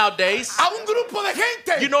us nowadays. A un grupo de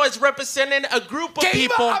gente You know, it's representing a group of que iba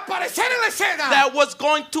people a aparecer en la escena that was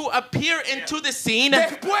going to appear into the scene,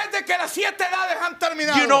 después de que las 7 edades han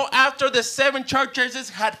terminado. you know, after the 7 churches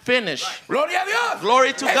had finished. Gloria a Dios.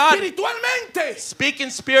 Glory to God. Espiritualmente, Speaking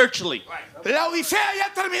spiritually, la Odisea ya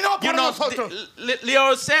terminó you para know, nosotros.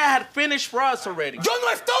 Laodicea had finished for us already. Yo no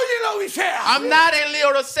estoy en la Odisea. I'm not in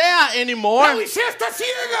Laodicea anymore. La Odisea está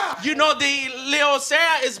ciega. You know, the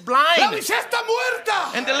Laodicea is La blind, Odisea está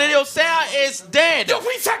muerta. and the Laodicea is dead. Yo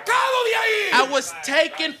fui sacado de ahí. I was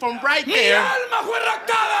taken from right Mi there. alma fue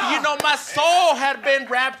raptada. You know, my soul had been A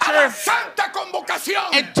la raptured santa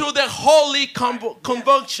convocación. into the holy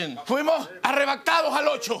convulsion, Fuimos arrebatados al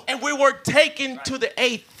 8. and we were taken to the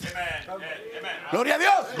 8th. Gloria a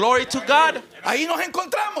Dios. Glory to God. Ahí nos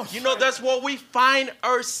encontramos. You know, that's where we find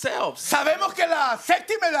ourselves. Sabemos que la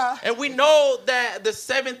séptima edad And we know that the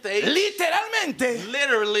 7th age literalmente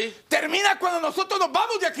literally, termina cuando nosotros nos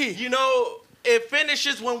vamos de aquí. you know, it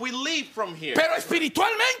finishes when we leave from here. Pero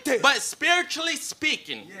espiritualmente But spiritually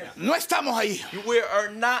speaking, no estamos ahí. we are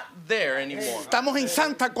not there anymore. Estamos en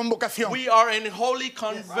santa convocación. We are in holy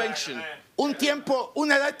convention. Un tiempo,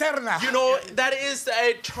 una edad eterna. You know, that is the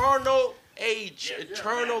eternal age,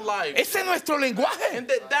 eternal life. Ese es nuestro lenguaje. And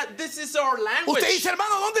that this is our language. Usted dice,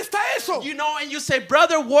 hermano, ¿dónde está eso? You know, and you say,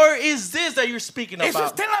 brother, where is this that you're speaking Eso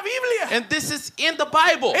about? está en la Biblia. And this is in the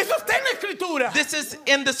Bible. Eso está en la escritura. This is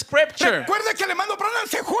in the scripture. Recuerde que el hermano Branham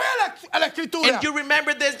se fue a la escritura. And you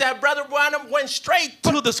remember this, that Brother Branham went straight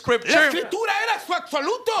to the La scripture. escritura era su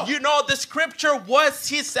absoluto. You know, the scripture was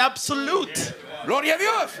his absolute. Gloria a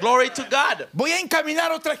Dios. Glory to God. Voy a encaminar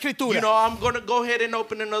otra escritura. You know, I'm going to go ahead and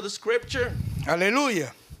open another scripture.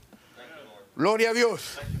 Aleluya. Gloria a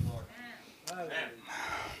Dios.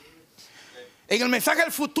 En el mensaje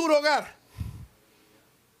del futuro hogar.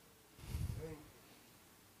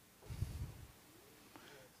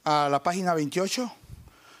 A la página 28,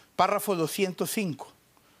 párrafo 205.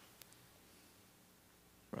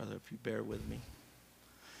 Brother, if you bear with me.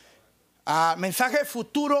 Mensaje del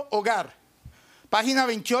futuro hogar. Página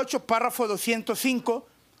 28, párrafo 205.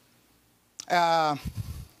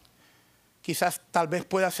 Quizás tal vez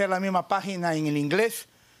pueda ser la misma página en el inglés,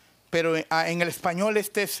 pero en el español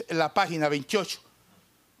esta es la página 28,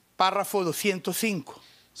 párrafo 205.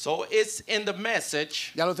 So it's in the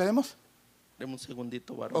Message. ¿Ya lo tenemos? Deme un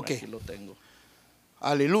segundito, varón, Ok. aquí lo tengo.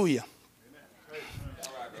 Aleluya.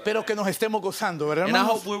 Espero que nos estemos gozando, ¿verdad, And I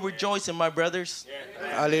hermanos? hope we're rejoicing, my brothers.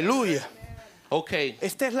 Aleluya. Okay.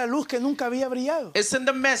 Esta es la luz que nunca había brillado. It's in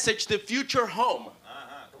the Message, the future home.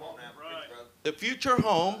 The future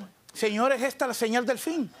home. Señores, esta es la señal del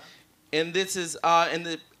fin. And this is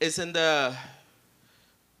it's in the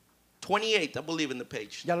 28th, I believe, in the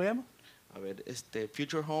page. ¿Ya lo vemos? A ver,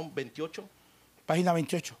 Future Home 28. Página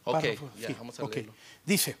 28. Ok, párrafo, ya, sí, vamos a ok. leerlo.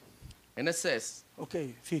 Dice, And it says, ok,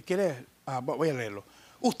 si quieres, voy a leerlo.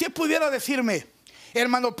 Usted pudiera decirme,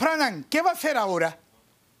 hermano Pranan, ¿qué va a hacer ahora?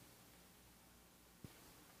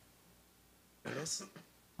 yes.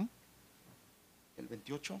 El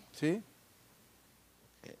 28. Sí.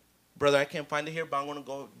 Brother, I can't find it here, but I'm going to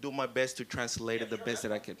go do my best to translate it the best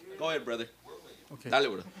that I can. Go ahead, brother. Okay. Dale,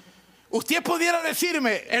 brother. Usted pudiera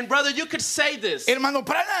decirme, And brother, you could say this. hermano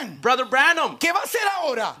Pranan, Brother Branham, ¿qué va a hacer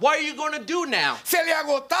ahora? what are you going to do now? Se le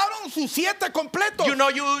agotaron sus 7 completos. You know,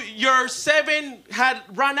 your 7 had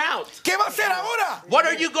run out. ¿Qué va a hacer ahora? What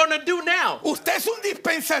are you going to do now? Usted es un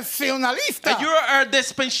dispensacionalista. And you're a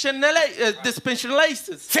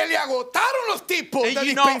dispensationalist. Se le agotaron los tipos And de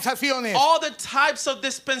you know, dispensaciones. all the types of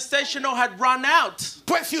dispensational had run out.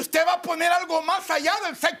 Pues si usted va a poner algo más allá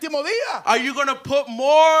del 7º día, Are you going to put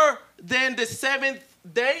more than the 7th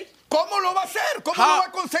day? ¿cómo lo va a hacer? ¿Cómo How- lo va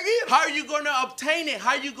a conseguir? How are you going to obtain it?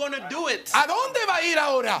 How are you going to do it? ¿A dónde va a ir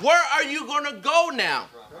ahora? Where are you going to go now?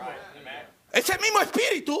 Ese mismo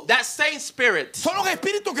espíritu That same spirit. son los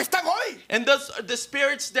espíritus que están hoy. And those are the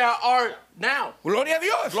spirits that are now. Gloria a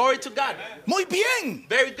Dios. Glory to God. Muy bien.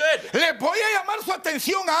 Very good. Les voy a llamar su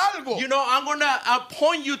atención a algo. You know, I'm going to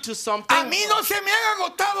point you to something. A mí no se me han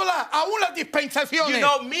agotado aún las dispensaciones. You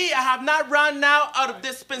know, me, I have not run out of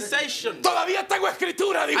dispensation. Todavía tengo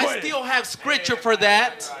escritura, dijo I él. still have scripture for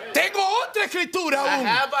that. Tengo otra escritura I aún.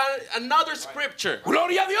 have another scripture.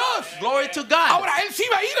 Gloria a Dios. Glory to God. Ahora, él sí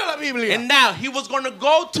va a ir a la Biblia. And now he was going to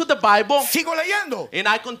go to the Bible, Sigo leyendo. and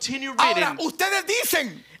I continue Ahora, reading. ustedes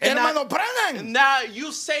dicen, And hermano And Branham, now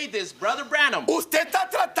you say this, Brother Branham. usted está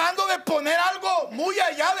tratando de poner algo muy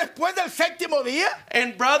allá después del 7º día.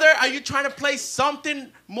 And brother, are you trying to place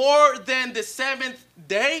something more than the 7th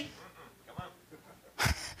day?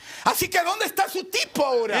 Así que, ¿dónde está su tipo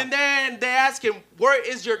ahora? And then they ask him, where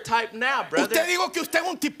is your type now, brother? Usted dijo que usted es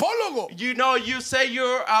un tipólogo. You know, you say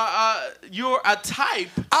you're a type,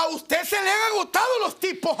 A usted se le han agotado los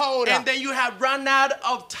tipos ahora. and then you have run out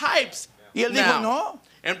of types. Y él now. dijo, no.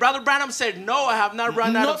 And Brother Branham said, no, I have not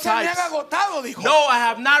run out No of se me types. han agotado, dijo. No, I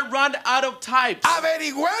have not run out of types.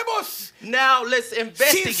 Averigüemos Now let's si se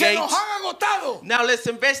investigate. nos han agotado. Now let's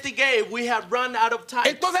investigate if we have run out of types.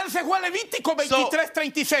 Entonces él se fue a Levítico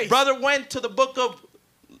 23:36. Brother went to the book of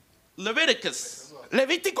Leviticus.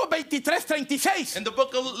 Levítico 23:36. In the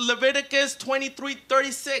book of Leviticus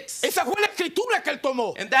 23:36. Esa fue la escritura que él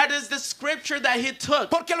tomó. And that is the scripture that he took.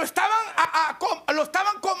 Porque lo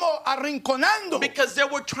estaban como arrinconando. Because they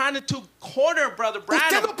were trying to corner Brother Usted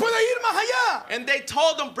Branham. no puede ir más allá. And they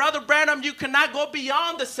told him, Brother Branham, you cannot go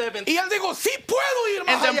beyond the 7th. Y él dijo, sí puedo ir And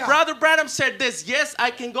más then allá. Brother Branham said this, yes,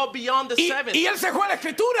 I can go beyond the 7th. Y él se fue a la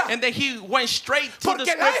escritura. And then he went straight to the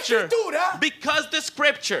Porque la scripture. escritura Because the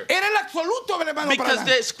scripture. era el absoluto del hermano Because Branham.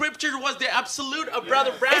 the scripture was the absolute of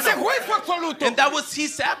Brother Ese Branham. fue su absoluto. And that was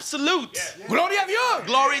his absolute. Gloria a Dios.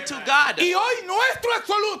 Glory to God. Y hoy nuestro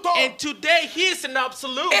absoluto And today he is an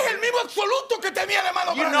absolute. es el mismo absoluto que tenía el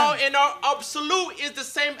hermano You know, Branham. and our absolute is the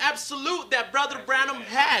same absolute that Brother Branham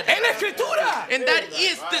had. Es la escritura. And that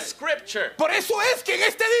is the scripture. Por eso es que en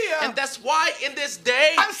este día And that's why in this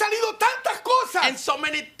day, han salido tantas cosas, and so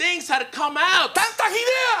many things had come out. tantas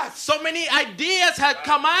ideas, So many ideas had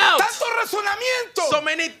come out. tantos razonamientos, So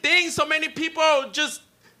many things, so many people just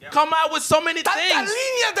come out with so many tantas things.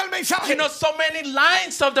 líneas del mensaje. You know, so many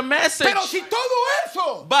lines of the message. Pero si todo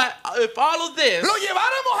eso But if all of this, lo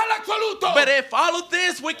lleváramos al absoluto, but if all of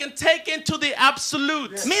this we can take into the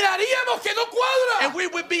absolute, miraríamos que no cuadra. and we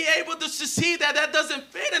would be able to see that that doesn't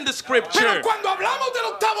fit in the Pero scripture. cuando hablamos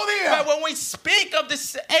del octavo día, But when we speak of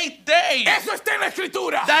this 8th day, eso está en la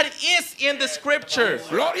escritura. that is in the scripture.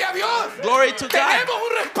 Gloria a Dios. Glory to God. Tenemos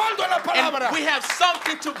un respaldo en la palabra. And we have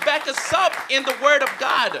something to back us up in the word of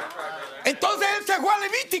God. Entonces él se fue a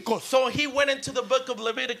Levíticos. So he went into the book of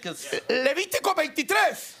Leviticus. Levítico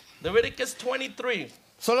 23. Leviticus 23.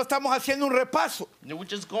 Solo estamos haciendo un repaso We're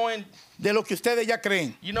just going, de lo que ustedes ya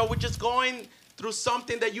creen. we're just going through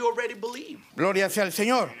something that you already believe. Gloria sea al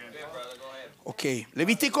Señor. Ok,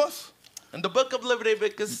 Levíticos In the book of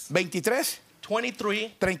Leviticus 23,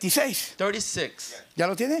 23, 36. 36. ¿Ya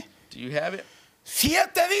lo tiene? Do you have it? 7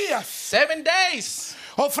 días 7 days.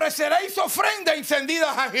 ofreceréis ofrenda encendida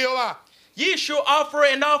a Jehová. Ye shall offer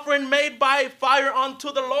an offering made by fire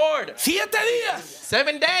unto the Lord. 7 días,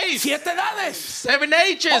 7 days. 7 edades. 7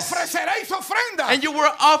 ages. Ofreceréis ofrenda And you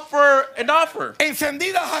will offer an offer.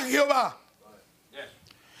 encendidas a Jehová.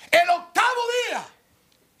 El octavo día.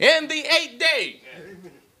 In the 8th day.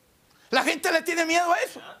 La gente le tiene miedo a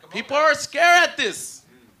eso. People are scared at this.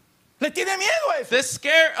 Le tiene miedo a eso. They're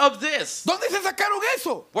scared of this. ¿Dónde se sacaron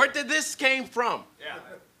eso? Where did this came from?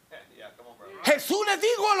 Jesús les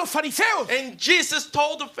dijo a los fariseos: And Jesus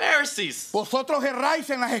told the Pharisees, vosotros erráis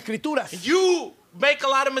en las escrituras. you make a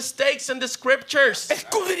lot of mistakes in the scriptures.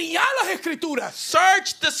 Escudriñad las escrituras.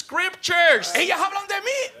 Search the scriptures. Ellas hablan de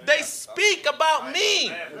mí. They speak about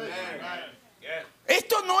me.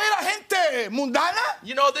 Esto no era gente mundana.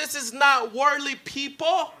 You know, this is not worldly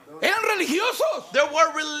people. Eran religiosos There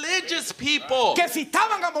were religious people que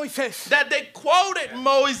citaban a Moisés. that they quoted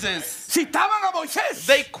Moses. Citaban a Moisés.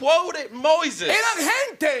 They quoted Moses. Eran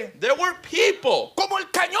gente There were people. como el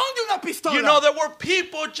cañón de una pistola. You know, there were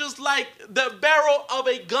people just like the barrel of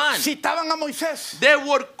a gun. Citaban a Moisés. They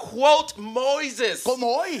would quote Moses. Como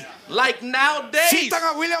hoy. Like nowadays,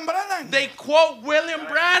 Citan a William Branham. they quote William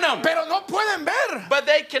Branham. Pero no pueden ver. But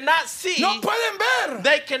they cannot see. No pueden ver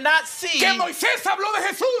They cannot see que Moisés habló de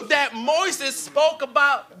Jesús. that Moses spoke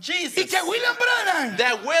about Y Jesus. que William Branham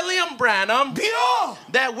That William Branham, vio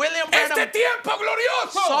that William este Branham tiempo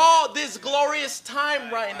glorioso saw this glorious time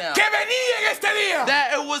right now. que venía en este día.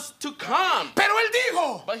 That it was to come. Pero él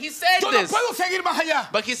dijo: But he said yo no this. puedo seguir más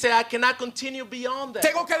allá. But he said, I cannot continue beyond that.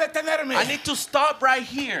 Tengo que detenerme. I need to stop right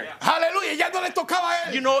here. Aleluya, ya no le tocaba a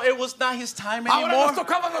él. You know, it was not his time Ahora anymore. nos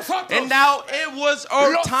tocaba a nosotros. And now it was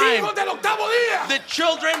our Los time. hijos del octavo día The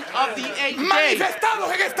children of the 8th day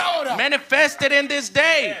manifestados en esta hora. manifested in this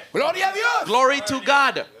day. Gloria a Dios. Glory to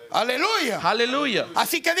God. Aleluya. Hallelujah.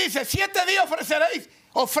 Así que dice: 7 días ofreceréis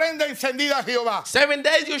ofrenda encendida a Jehová. 7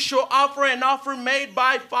 days you shall offer an offering made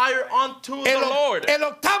by fire unto the Lord. El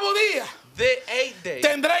octavo día The 8th day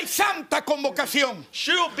tendréis santa convocación.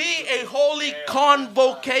 should be a holy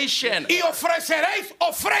convocation. Y ofreceréis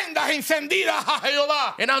ofrendas encendidas a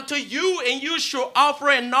Jehová. And unto you, and you shall offer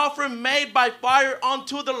an offering made by fire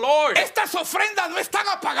unto the Lord. Estas ofrendas no están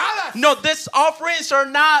apagadas. No, these offerings are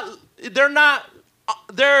not,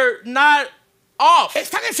 they're not off.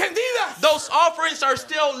 Están encendidas. Those offerings are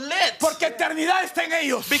still lit Porque eternidad está en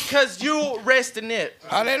ellos. because you rest in it.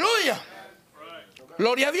 Aleluya.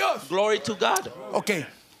 Gloria a Dios. Glory to God. Ok.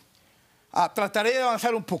 Trataré de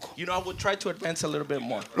avanzar un poco. You know, I will try to advance a little bit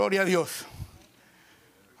more. Gloria a Dios.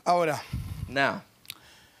 Ahora, Now,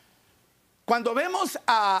 cuando vemos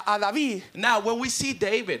a David, when we see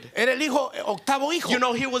David, era el octavo hijo, you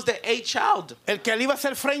know, he was the 8th child. el que le iba a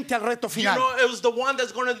hacer frente al reto You final. know, it was the one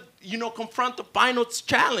that's going to, confront the final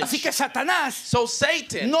challenge. Así que Satanás So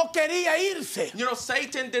Satan, no quería irse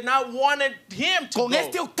Satan did not want him to con go.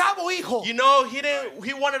 este octavo hijo You know,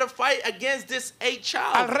 he wanted to fight against this 8th al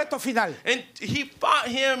child. reto final. And he fought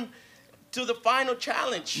him to the final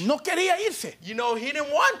challenge. No quería irse You know, he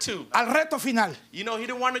didn't want to. al reto final. You know, he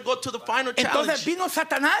didn't want to go to the final Entonces challenge. vino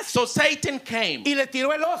Satanás So Satan came. y le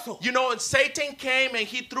tiró el oso You know, and Satan came and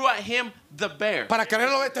he threw at him the bear. para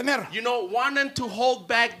quererlo detener. You know, wanting to hold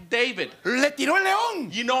back David. Le tiró el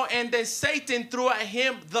león You know, and then Satan threw at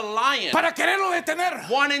him the lion. para quererlo detener.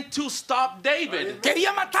 Wanting to stop David.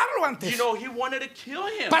 Quería matarlo antes You know, he wanted to kill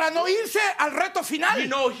him. para no irse al reto final. You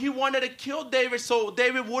know, he wanted to kill David so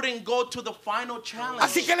David wouldn't go to the final challenge.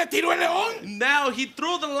 Así que le tiró el león, Now he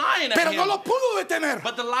threw the lion at pero him. no lo pudo detener.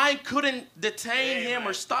 But the lion couldn't detain him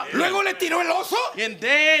or stop him. Luego le tiró el oso And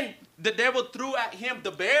then the devil threw at him the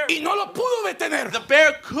bear. y no lo pudo detener. The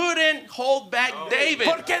bear couldn't hold back David.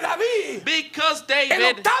 Porque David, Because el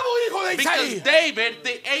David, octavo hijo de because Isaí, David,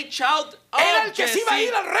 the 8th child era el of que se iba a ir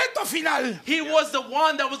Jesse, al reto final he was the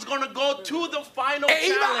one that was going to go to the final e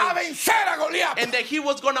iba a challenge. vencer a Goliat. And that he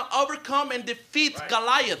was going to overcome and defeat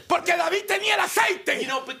Goliath. Porque David tenía el aceite, You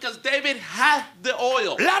know, because David had the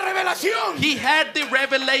oil. la revelación He had the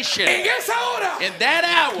revelation. en esa hora In that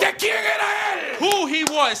hour, de quién era él. who he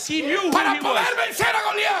was. He knew knew who para he poder was. vencer a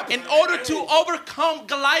Goliat. In order to overcome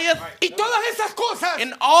Goliath, Y todas esas cosas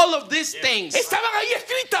and all of these things, estaban ahí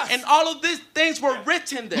escritas, and all of these things were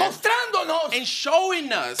written there, mostrándonos and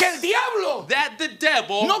showing us que el diablo that the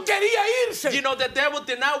devil, no quería irse, you know, the devil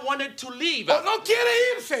did not want it to leave, o no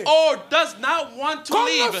quiere irse or does not want to con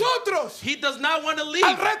leave. nosotros He does not want to leave.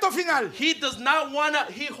 al reto final. He does not want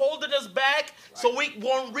to, he holding us back so we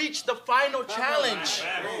won't reach the final challenge.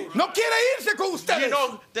 No quiere irse con ustedes. You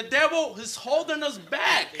know, the devil is holding us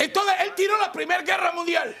back. Entonces él tiró la Primera Guerra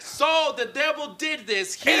Mundial. So the devil did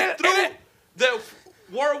this. He Era- threw era- the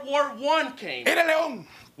World War I came, Era el león.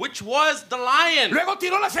 which was the lion. Luego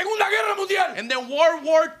tiró la Segunda Guerra Mundial. And then World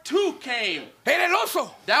War II came. Era el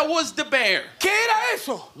oso. That was the bear. ¿Qué era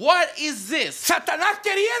eso? What is this? Satanás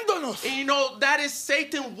queriéndonos And you know, that is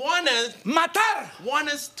Satan want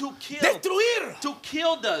us to kill. destruir. To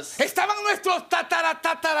kill us. Estaban nuestros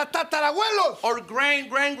tatarabuelos, Or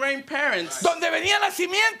grandparents. donde venía la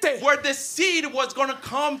simiente. Where the seed was going to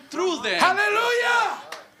come through them. Aleluya.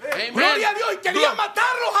 Amen. Gloria a Dios. Y quería Glo-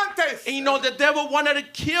 matarlos antes. And you know, the devil wanted to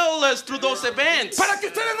kill us through those events. Para que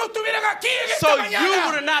ustedes no estuvieran aquí en esta So you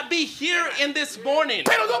mañana. would not be here in this morning.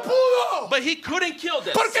 Pero no pudo. But he couldn't kill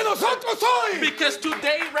this. Porque nosotros hoy Because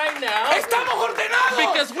today, right now, estamos ordenados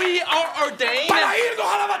because we are ordained, para irnos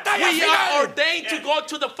a la batalla we are final. ordained to go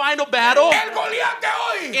to the final battle. El Goliat de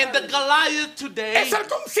hoy And the Goliath today, es el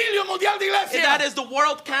Concilio Mundial de Iglesia. that is the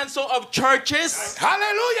World Council of Churches.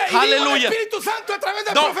 Aleluya. Y dijo el Hallelujah. Espíritu Santo a través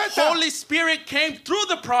del The profeta. Holy Spirit came through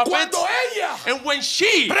the prophets. Cuando ella And when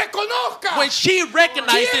she reconozca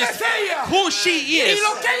recognizes quién es ella who she y is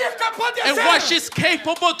lo que ella es capaz de and what hacer, she's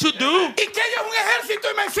capable to do, y que ella es un ejército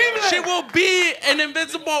invencible. she will be an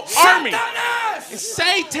invisible army. Satanás,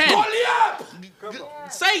 Satan, Goliat,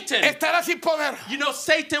 Satan, estará sin poder. you know,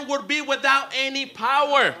 Satan would be without any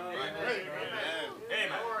power.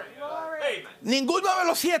 Ninguno de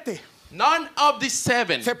los 7 None of the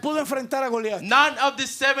seven, se pudo enfrentar a Goliat. none of the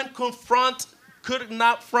seven could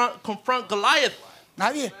not confront Goliath.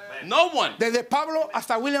 Nadie. No one. Desde Pablo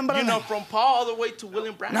hasta William You know, Branham. from Paul all the way to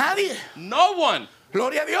William Branham. Nadie. No one.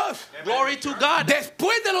 Gloria a Dios. Glory to God.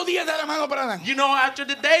 Después de los días del hermano Branham, You know, after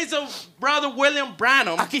the days of Brother William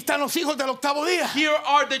Branham, aquí están los hijos del octavo día. here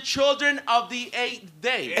are the children of the 8th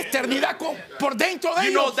day. Eternidad por dentro de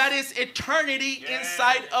You know, ellos. that is eternity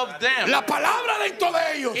inside of them. La palabra dentro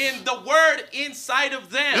de ellos. In the word inside of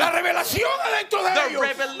them. La revelación dentro de The ellos.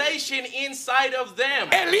 revelation inside of them.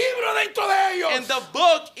 El libro dentro de ellos. And the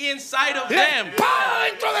book inside of La them. espada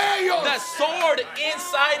dentro de ellos. The sword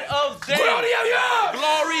inside of them. Gloria a Dios.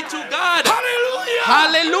 Glory to God. Aleluya.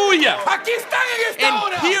 Hallelujah. Aquí están en esta And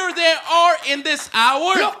hora. here they are in this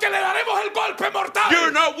hour. Los que le daremos el golpe mortal.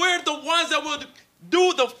 You're not, we're the ones that will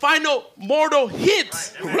do the final mortal hit.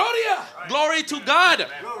 Gloria. Glory to God.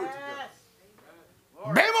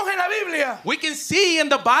 Vemos en la Biblia We can see in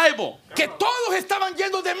the Bible, que todos estaban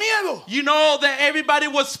llenos de miedo. you know, that everybody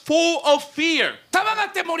was full of fear. Estaban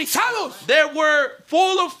atemorizados. They were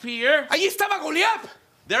full of fear. Allí estaba Goliat.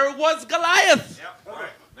 There was Goliath.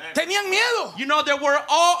 Tenían miedo. You know, they were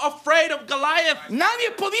all afraid of Goliath. Nadie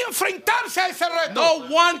podía enfrentarse a ese reto. No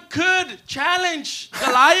one could challenge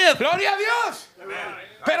Goliath. Gloria a Dios.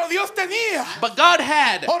 Pero Dios tenía But God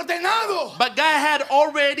had. ordenado, But God had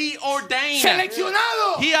already ordained.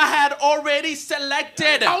 seleccionado He had already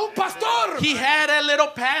selected. a un pastor He had a little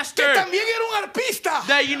que pastor también era un arpista,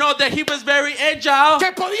 that, you know, that he was very agile,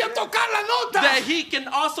 que podía tocar la nota, that he can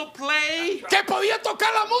also play, que podía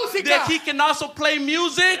tocar la música that he can also play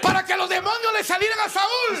music, para que los demonios le salieran a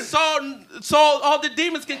Saúl. so all the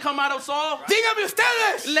demons can come out of Saul. Díganme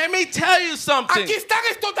ustedes, Let me tell you something. aquí están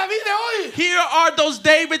estos David de hoy Here are those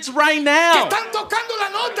Davids right que now están tocando la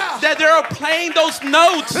nota, that they are playing those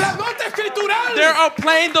notes. la nota escritural They are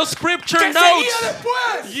playing those scripture que seguía notes.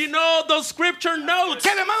 después You know, those scripture notes.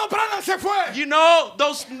 que el hermano Branham se fue. You know,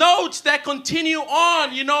 those notes that continue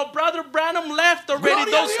on. You know, Brother Branham left already.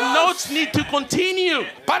 Gloria a Those Dios. notes need to continue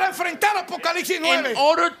Para enfrentar Apocalipsis 9. in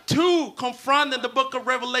order to confront in the book of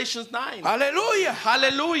Revelations 9. Aleluya.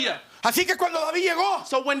 Hallelujah. Así que cuando David llegó,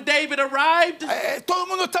 So when David arrived, todo el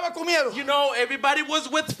mundo estaba con miedo. you know, everybody was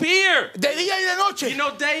with fear. De día y de noche. You know,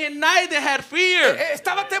 day and night they had fear.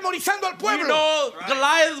 Estaba atemorizando al You pueblo. know,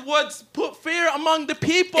 Goliath would put fear among the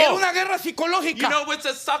people. Era una guerra psicológica. You know, it's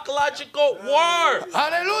a psychological war.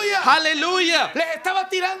 Aleluya. Hallelujah. Les estaba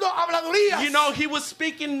tirando habladurías. You know, he was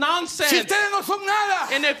speaking Si nonsense. ustedes no son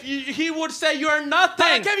nada, And if he would say, you're ¿para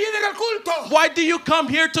nothing, qué vienen al culto? why do you come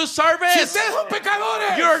here to Si service? ustedes son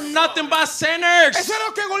pecadores, You're nothing nothing but sinners. Eso es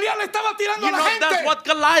lo que Goliat le estaba tirando You a la know, gente. that's what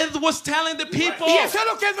Goliath was telling the people. Y eso es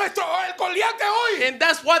lo que el Goliat de hoy And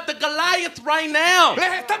that's what the Goliath right now.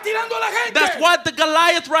 les está tirando a la gente. That's what the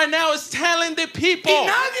Goliath right now is telling the people. Y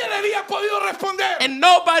nadie le había podido responder. And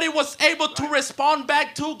nobody was able to respond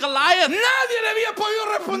back to Goliath. Nadie le había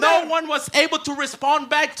podido responder. No one was able to respond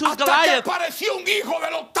back to Hasta que Goliath apareció un hijo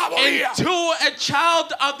del octavo día. until a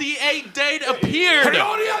child of the 8th day appeared.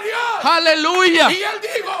 Gloria a Dios. Hallelujah. Y él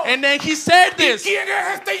dijo, And then he said this. ¿quién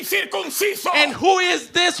es este incircunciso? And who is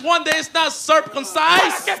this one that is not Para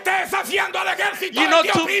circumcised? que esté desafiando al ejército You know,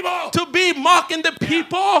 del Dios vivo. to be mocking the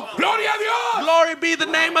people. Gloria a Dios. Glory be the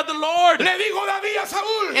name of the Lord. Le dijo David a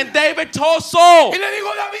Saúl. And David told Saul. Y le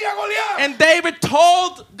dijo David a Goliat. And David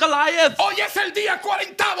told Goliath. Hoy es el día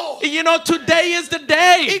 40. You know, today is the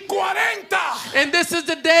day. Y 40. And this is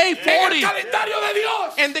the day En el 40. calendario de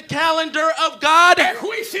Dios. In the calendar of God. El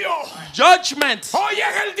juicio. Judgment. Hoy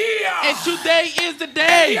es el día. And today is the El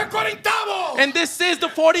day. día 40. And this is the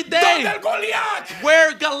 40th Donde day el Goliat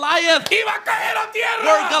where Goliath, iba a caer a tierra.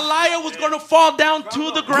 where Goliath was going to fall down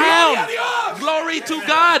to the Gloria a ground. Dios. Glory to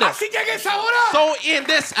God. Así que en esa hora, So in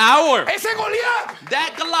this hour, ese Goliat,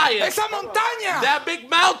 that Goliath, esa montaña, that big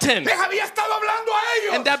mountain, les había estado hablando a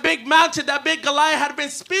ellos. and that big mountain, that big Goliath had been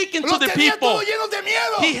speaking to Los the tenía people. todos llenos de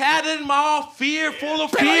miedo. He had them all fear, full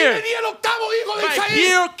of Pero ahí fear. venía el octavo hijo de But Isaí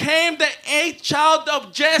here came the 8th child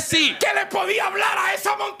of Jesse que le podía hablar a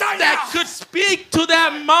esa montaña. that could speak to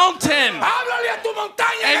that mountain. Háblale a tu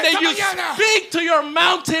montaña And en then esta you mañana. speak to your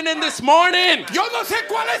mountain in this morning. Yo no sé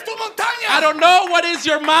cuál es tu montaña. I don't know what is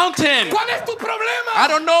your mountain. ¿Cuál es tu problema? I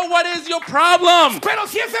don't know what is your problem. Pero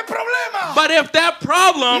si ese problema But if that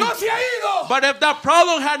problem, no se ha ido, but if that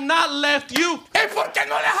problem had not left you, es porque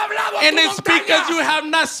no le has hablado a and tu it's montaña. because you have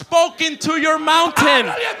not spoken to your mountain,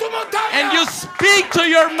 Háblale a tu montaña. and you speak to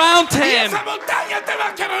your Y mountain, esa montaña te va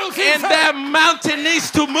a que reducirse. and that mountain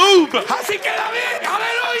needs to move. Así que David,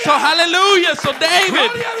 aleluya. So hallelujah. So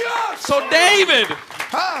David. Gloria a Dios. So David.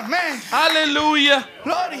 Amén. Hallelujah.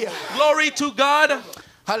 Gloria. Glory to God.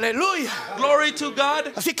 Aleluya. Glory to God.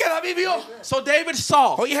 Así que David vio. So David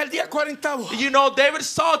saw. Hoy es el día 40. You know, David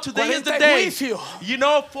saw today is the 40 day. juicio. You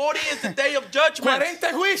know, 40 is the day of judgment. 40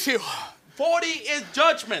 juicio. 40 is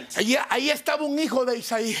judgment. Ahí estaba un hijo de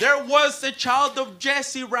Isaí. There was a child of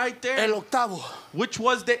Jesse right there, El octavo. which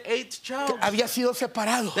was the 8th child Había sido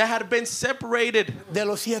separado that had been separated. de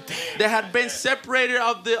los 7. That had been separated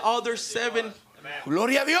of the other 7.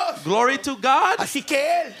 Gloria a Dios. Glory to God. Así que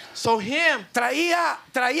él So him, traía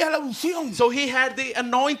la unción, so he had the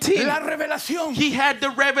anointing. la revelación, He had the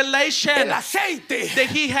revelation. el aceite. That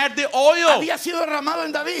he had the oil Había sido derramado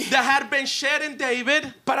en David that had been shed in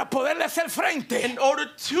David para poderle hacer frente in order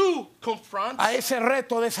to confront a ese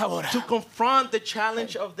reto de esa hora. the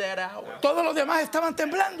challenge of that hour. Todos los demás estaban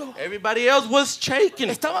temblando, Everybody else was shaking.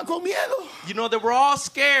 estaban con miedo. You know, they were all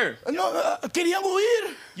scared. No, querían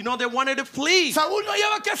huir. You know, they wanted to flee. Saúl no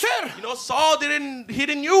hallaba qué hacer. You know, Saul didn't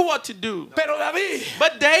knew what to do. Pero David,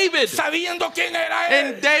 But David, sabiendo quién era él,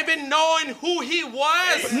 and David knowing who he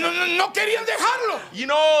was, no querían dejarlo. you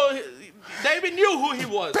know, David knew who he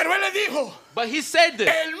was. Pero él le dijo, But he said this,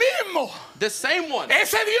 el mismo, the same one,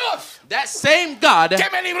 ese Dios that same God, que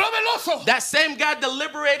me libró del oso, that same God that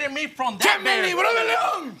liberated me from que that me bear, libró del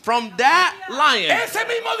león, from that lion, ese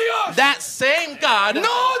mismo Dios, that same God,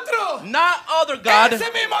 no otro, not other God, ese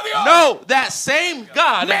mismo Dios, no, that same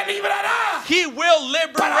God, me librará he will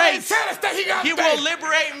para liberate. vencer este gigante. He will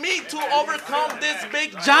liberate me to overcome this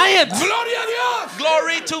big giant. Gloria a Dios.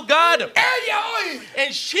 Glory to God. Ella hoy,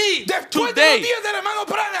 And she, después de los today, días del hermano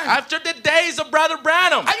Branham, after the days of Brother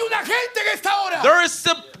Branham, hay una gente en esta hora there is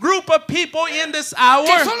a group of people in this hour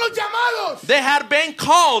que son los llamados that had been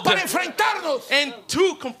called para enfrentarnos and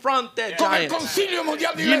to confront that con el giant. concilio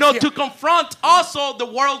mundial de You know, iglesia. to confront also the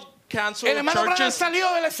World Council El of hermano Branham Churches.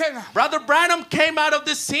 salió de la escena. Brother Branham came out of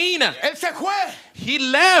the scene. Él se fue. He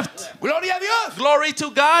left. Gloria a Dios. Glory to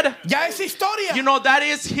God. Ya es historia. You know, that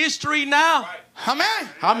is history now. Amén.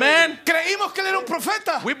 Amen. Creímos que él era un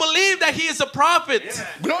profeta. We believe that he is a prophet.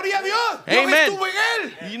 Gloria a Dios. Amen. Dios estuvo en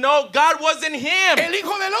él. You know, God was in him, El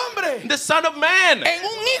hijo del hombre. the Son of Man. En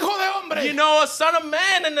un hijo de hombre. You know, a son of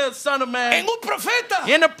man and a son of man. En un profeta.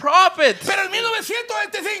 In a prophet. Pero en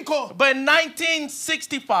 1925, But in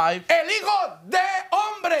 1965, el hijo de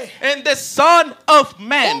hombre. and the Son of Un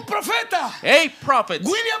Man, profeta. a prophets,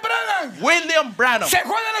 William Branham, William Branham, se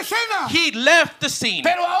fue de la escena. he left the scene.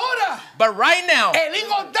 Pero ahora, But right now, el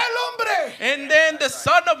Hijo del Hombre, and then the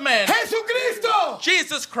Son of Man, Jesucristo,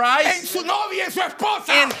 Jesus en Christ, su novia, en su esposa,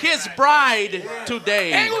 and his bride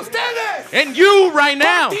today. en ustedes, And you right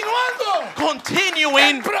now, continuando el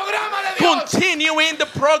continuing programa de Dios. the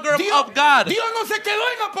program of God. Dios no se quedó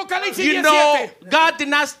en Apocalipsis You know, 17. God did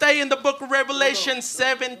not stay in the book of Revelation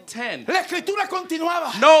 7:10. La escritura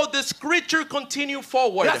continuaba. No, the scripture continued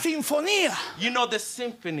forward. La sinfonía. You know, the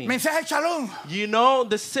symphony. Mensaje Shalom. You know,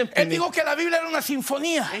 the Él symphony. dijo que la Biblia era una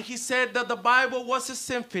sinfonía And he said that the Bible was a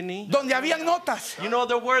symphony. donde habían notas. You know,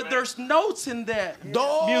 there's notes in that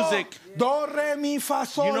Do, music. do, re, mi, fa,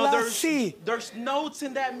 sol, You know, la, si. there's notes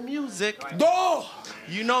in that music. Do,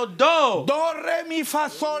 You know, do. do, re, mi, fa,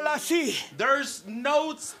 sol, la, si. There's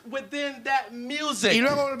notes within that music. Y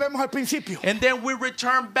luego volvemos al principio. And then we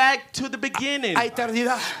return back to the beginning. A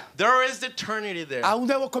eternidad. There is eternity there. A un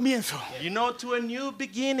nuevo comienzo. You know, to a new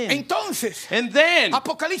beginning. Entonces, And then,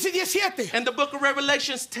 Apocalipsis 17. in the book of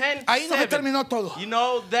Revelations 10, Ahí no se terminó todo. you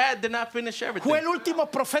know, that did not finish Fue everything. el último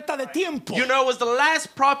profeta de tiempo. You know, it was the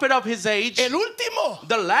last prophet of his age, El último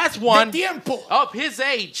the last de one tiempo. of his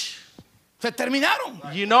age. Se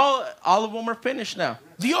terminaron. You know, all of them are finished now.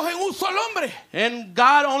 Dios en un solo hombre. And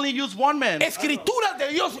God only used one man. Escrituras de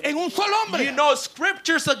Dios en un solo hombre. You know,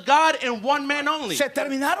 scriptures of God in one man only. Se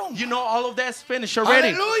terminaron. You know, all of that's finished already.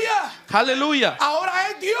 Aleluya. Hallelujah. Ahora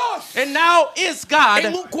es Dios And now is God,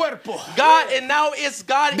 en un cuerpo and now is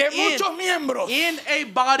God de muchos miembros. in a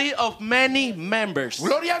body of many members.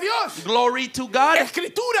 Gloria a Dios. Glory to God.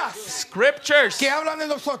 Escrituras Scriptures. que hablan de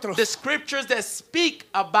nosotros. The scriptures that speak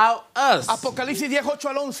about us. Apocalipsis 10, 8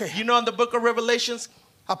 al 11. You know, in the book of Revelations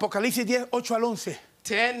Apocalipsis 10, 8 al 11.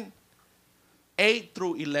 10, 8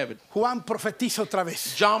 through 11. Juan profetiza otra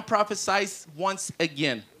vez. John prophesies once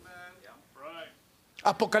again.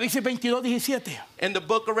 Apocalipsis 22, 17. In the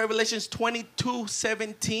book of Revelations 22,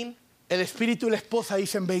 17, El espíritu y la esposa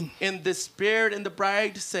dicen ven. in the spirit and the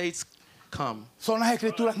bride says, come. Son las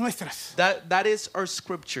escrituras nuestras. That is our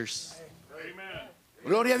scriptures.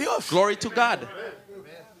 Gloria a Dios. Glory to God.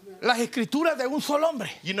 Las escrituras de un solo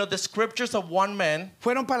hombre You know, the scriptures of one man,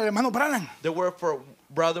 fueron para el hermano Branham. they were for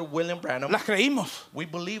Brother William Branham. Las creímos. We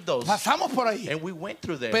believe those. Pasamos por ahí. And we went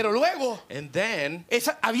through them. Pero luego And then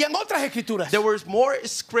habían otras escrituras there was more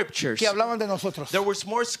scriptures. que hablaban de nosotros. There was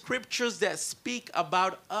more scriptures that speak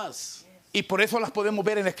about us. Y por eso las podemos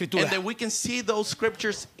ver en la escritura. And then we can see those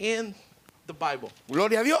scriptures in the Bible.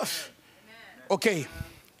 Gloria a Dios. Ok.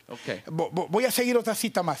 Okay. Voy a seguir otra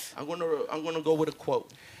cita más. I'm gonna go with a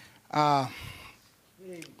quote.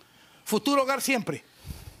 Futuro hogar siempre.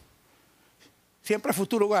 Siempre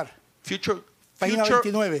futuro hogar. Página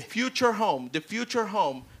 29. Future home. The future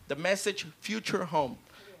home. The message future home.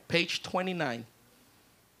 Page 29.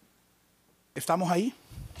 ¿Estamos ahí?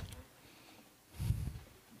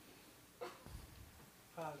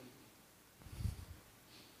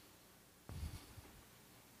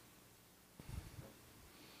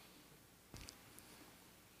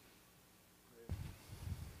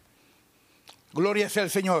 Gloria sea el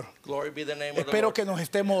Señor. Glory be the name of the Espero Lord. que nos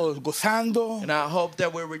estemos gozando And I hope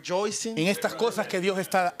that we're rejoicing en estas cosas que Dios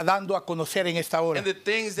está dando a conocer en esta hora. in the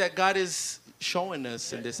things that God is showing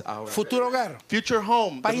us in this hour. Futuro hogar, Future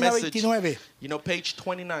home. The página message. 29. You know, page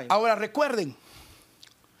 29. Ahora recuerden.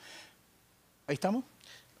 ¿Ahí estamos?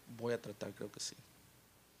 Voy a tratar, creo que sí.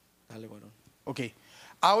 Dale, varón. Ok.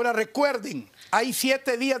 Ahora recuerden, hay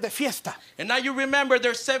 7 días de fiesta. And now you remember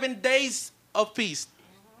there's 7 days of feast.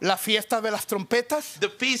 La fiesta de las trompetas, The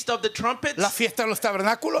feast of the trumpets. la fiesta de los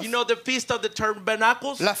tabernáculos, You know, the feast of the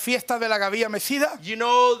tabernacles. la fiesta de la gavilla mecida. You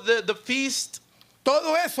know, the feast.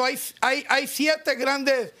 Todo eso, hay 7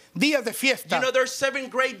 grandes días de fiesta You know, there's 7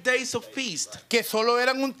 great days of feast. que solo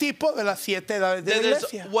eran un tipo de las 7 edades de la There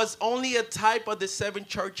iglesia. was only a type of the 7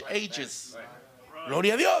 church ages.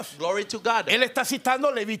 Gloria a Dios. Glory to God. Él está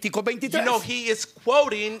citando Levítico 23. You know, he is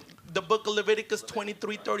quoting the book of Leviticus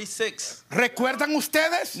 23:36. ¿Recuerdan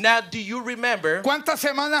ustedes Now, do you remember? cuántas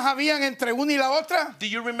semanas habían entre una y la otra? Do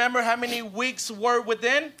you remember how many weeks were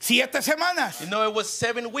within? 7 semanas. You know, it was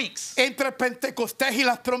 7 weeks. Entre Pentecostés y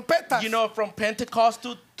las trompetas, You know, from Pentecost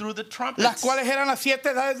through the las trumpets, cuales eran las 7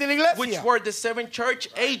 edades de la which iglesia. were the 7 church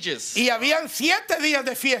ages. Y habían 7 días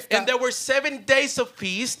de fiesta And there were 7 days of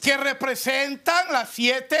feast que representan las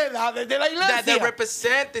 7 edades de la that iglesia.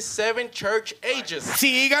 represent the 7 church ages.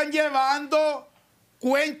 Sigan llevando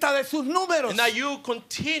cuenta de sus números. And now you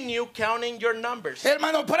continue counting your numbers.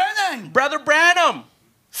 Hermano Branham, Brother Branham.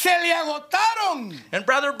 se le agotaron. And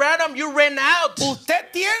Brother Branham, you ran out.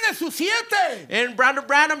 Usted tiene sus 7. And Brother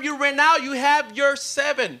Branham, you ran out. You have your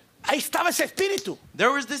 7. Ahí estaba ese espíritu,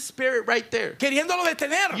 There was this spirit right there. queriéndolo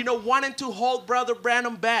detener. You know, wanting to hold Brother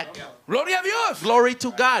Branham back. Gloria a Dios. Glory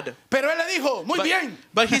to God. Pero él le dijo, muy But, bien,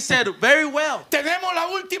 but he said, very well. tenemos la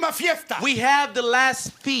última fiesta, We have the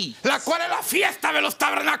last feast, la cual es la fiesta de los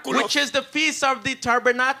tabernáculos. which is the feast of the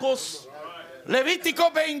tabernacles.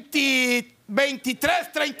 Levítico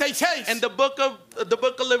 23:36. And the book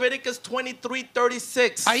of Leviticus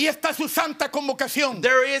 23:36. Ahí está su santa convocación.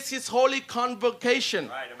 There is his holy convocation.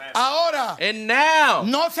 Ahora, And now,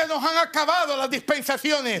 no se nos han acabado las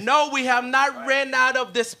dispensaciones. no, we have not ran out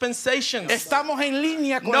of dispensations. Estamos en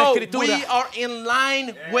línea con la No, escritura. we are in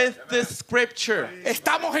line with the scripture.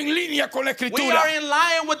 Estamos en línea con la We escritura. are in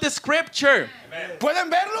line with the scripture. ¿Pueden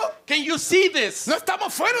verlo? Can you see this? No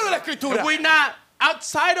estamos fuera de la escritura. We're not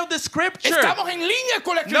outside of the scripture. Estamos en línea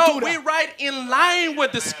con la No, escritura. we're right in line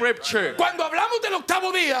with the scripture. Cuando hablamos del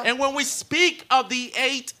octavo día, And when we speak of the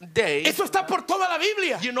 8th day, eso está por toda la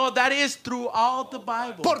Biblia. you know that is through all the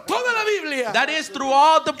Bible. Por toda la Biblia. That is through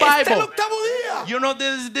all the Está el Bible. octavo día. You know,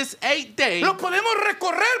 this 8th day, Lo podemos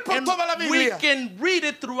recorrer por and toda la we Biblia. can read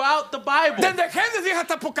it throughout the Bible. Desde Génesis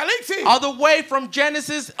hasta Apocalipsis. All the way from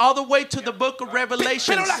Genesis, all the way to the book of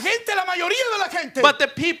Revelation. Pero la gente, la mayoría de la gente, But the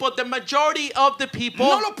people, the majority of the people,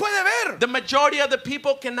 no lo puede ver. the majority of the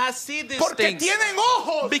people cannot see these Porque things tienen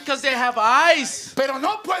ojos, because they have eyes, pero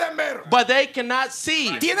no pueden ver. but they cannot see.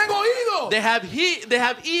 Tienen oídos, They have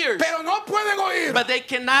ears, pero no pueden oír. but they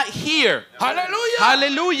cannot hear. Aleluya.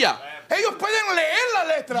 Hallelujah. Ellos pueden leer la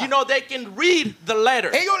letra. You know, they can read the letter.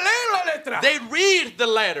 Ellos leen la letra. They read the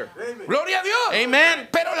letter. Gloria a Dios. Amen.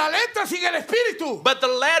 Pero la letra sin el espíritu But the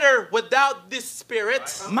letter without this spirit,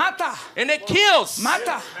 mata. and it kills.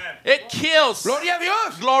 Mata. It kills. Gloria a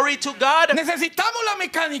Dios. Glory to God. Necesitamos la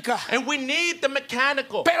mecánica, And we need the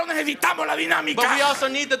mechanical, pero necesitamos la dinámica. but we also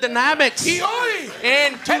need the dynamics. Y hoy,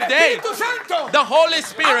 And el today, Espíritu Santo the Holy ha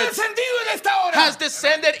Spirit descendido en esta hora has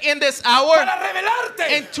descended in this hour para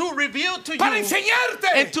revelarte, and to reveal to para you enseñarte,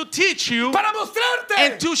 and to teach you para mostrarte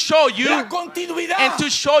and to show la you continuidad and to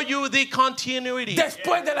show you the continuity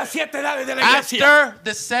después de las 7 edades de la iglesia. after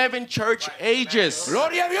the 7 church ages.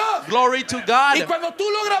 Gloria a Dios. Glory to Y God. cuando tú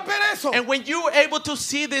logras ver eso, And when you're able to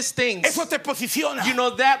see these things, eso te posiciona. you know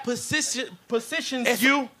that positions Eso-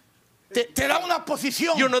 you, Te da una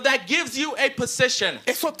posición. you know that gives you a position.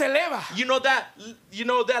 Eso te eleva. You know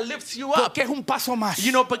that lifts you up. Porque es un paso más.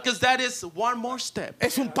 You know, because that is one more step.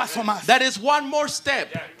 Es un paso más. That is one more step.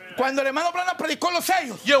 Cuando el hermano Branham predicó los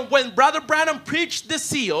sellos, You know, when Brother Branham preached the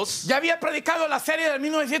seals, ya había predicado la serie del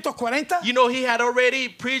 1940, you know, he had already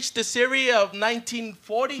preached the series of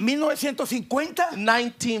 1940, 1950,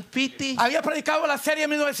 1950. había predicado la serie de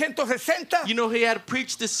 1960, You know, he had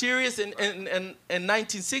preached the series in y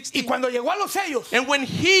 1960. cuando llegó a los sellos, And when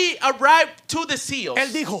he arrived to the seals,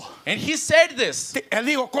 él dijo, and he said this,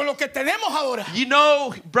 con lo que tenemos ahora, you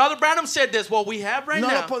know, Brother Branham said this, what we have right no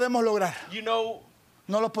lo now, podemos lograr, you know,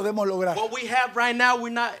 no lo podemos lograr. what we have right now, we're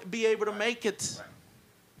not be able to make it.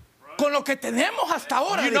 Con lo que tenemos hasta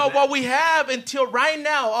ahora, You know, dijo, what we have until right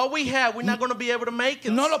now, all we have, we're not going to be able to make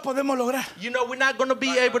it. no lo podemos lograr. You know, we're not going to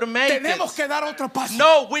be able to make Tenemos it. que dar otro paso.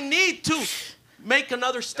 No, we need to make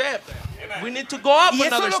another step. We need to go up Y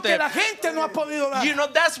eso another es lo que la step. gente no ha podido dar. You know,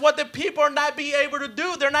 that's what the people are not be able to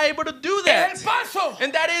do. They're not able to do Es el that. paso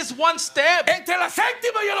And that is one step. entre la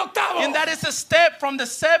séptima y el octavo, And that is a step from the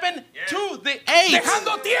 7 to the 8.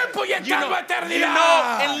 dejando tiempo y You entrando know, a you eternidad.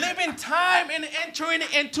 know, and living time and entering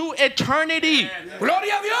into eternity.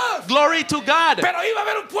 Gloria a Dios. Glory to God. Pero iba a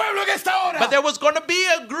haber un pueblo en esta hora But there was going to be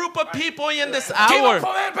a group of people in this que iba a hour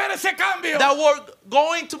poder ver ese cambio. that were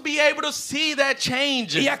going to be able to see that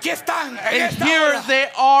change. Y aquí están, en And esta here hora, they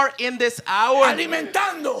are in this hour,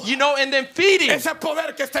 alimentando you know, and then feeding ese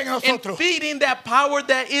poder que está en and nosotros. feeding that power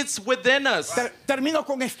that is within us. Termino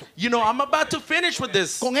con esto. You know, I'm about to finish with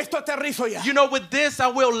this. Con esto aterrizo ya. You know, with this I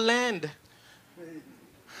will land.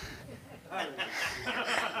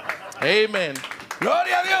 Amen.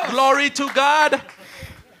 Gloria a Dios. Glory to God.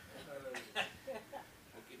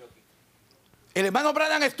 El hermano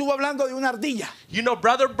Branham estuvo hablando de una ardilla You know,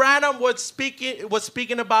 Brother Branham was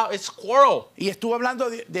speaking about a squirrel. y estuvo hablando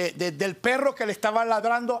del perro que le estaba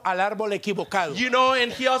ladrando al árbol equivocado. You know,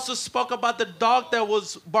 and he also spoke about the dog that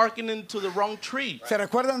was barking into the wrong tree. ¿Se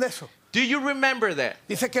recuerdan de eso? Do you remember that?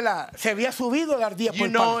 Dice que se había subido la ardilla por You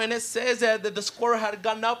el know, palo. and it says that the squirrel had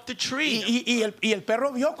gone up the tree. Y el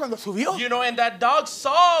perro vio cuando subió, You know, and that dog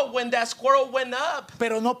saw when that squirrel went up,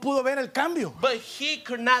 pero no pudo ver el cambio. but he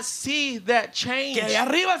could not see that change. Que allá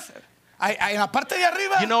En la parte de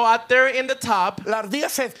arriba, You know, out there in the top, la ardilla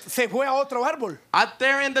se fue a otro árbol. out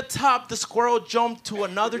there in the top, the squirrel jumped to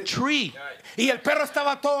another tree. Y el perro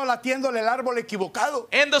estaba todo latiéndole el árbol equivocado.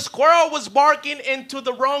 And the squirrel was barking into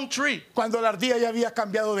the wrong tree. Cuando la ardilla ya había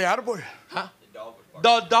cambiado de árbol.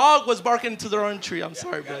 The dog was barking into the wrong tree. I'm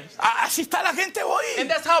sorry, brothers. Así está la gente hoy. And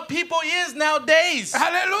that's how people is nowadays.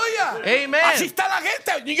 Aleluya. Amen. Así está la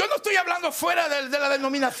gente. Yo no estoy hablando fuera de la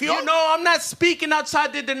denominación. You know, I'm not speaking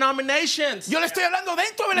outside the denominations. Yo le estoy hablando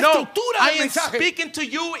dentro de la No, estructura I del am mensaje. speaking to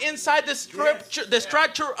you inside the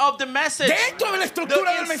structure of the message. Dentro de la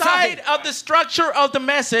estructura del The inside mensaje. of the structure of the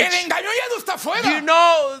message. El engaño ya no está fuera. You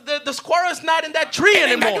know, the squirrel is not in that tree El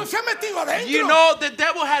anymore. engaño se ha metido adentro. You know, the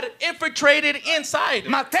devil had infiltrated inside.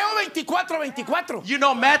 Mateo 24:24. You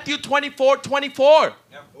know, Matthew 24:24.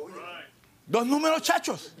 Dos números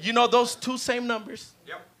chachos. You know, those two same numbers.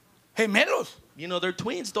 Gemelos. You know, they're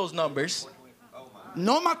twins, those numbers.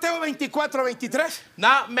 No Mateo 24:23.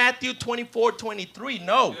 Not Matthew 24:23.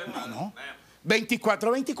 No. No.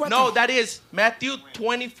 24:24. No, that is Matthew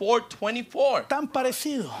 24:24. Tan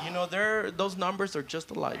parecido. You know, those numbers are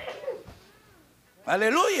just alike.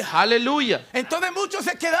 Aleluya. Hallelujah. Entonces muchos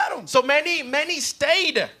se quedaron So many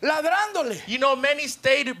stayed. ladrándole, You know, many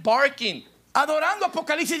stayed barking. adorando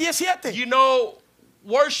Apocalipsis 17. You know,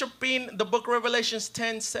 worshiping the book of Revelations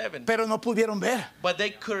 10:7. Pero no pudieron ver But they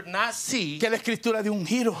could not see. que la escritura dio un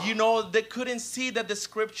giro. You know, they couldn't see that the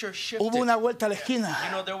scripture shifted. Hubo una vuelta a la esquina. You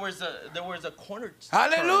know, there was a corner.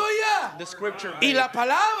 Aleluya. The scripture. Y la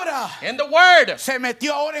palabra And the word. se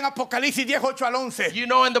metió ahora en Apocalipsis 10:8 al 11. You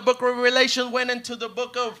know, in the book of Revelation went into the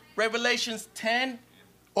book of Revelations 10,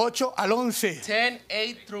 8 al 11.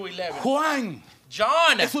 8 through 11. Juan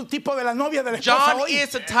John. es un tipo de la novia de la esposa John hoy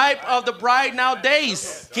is a type of the bride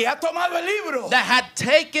nowadays que ha tomado el libro. that had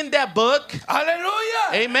taken that book,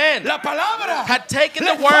 Aleluya. amen, La palabra had taken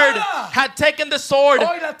la the word, espada. had taken the sword,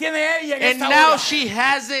 Hoy la tiene ella en and esta now hora. she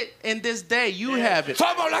has it in this day. You have it.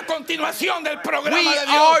 Somos la continuación del programa We de Dios.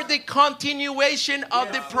 are the continuation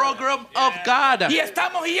of the program of God. Y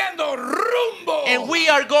estamos yendo rumbo And we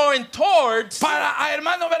are going towards, para,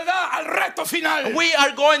 hermano, ¿verdad? Al reto final. we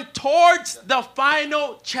are going towards the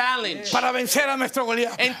final challenge Para vencer a nuestro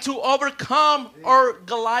Goliat. and to overcome our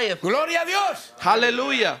Goliath. Gloria a Dios.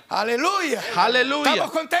 Hallelujah. Aleluya. Hallelujah.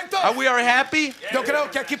 ¿Estamos contentos? Are we happy? Yo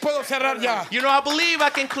creo que aquí puedo cerrar ya. You know, I believe I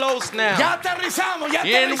can close now. Ya aterrizamos, ya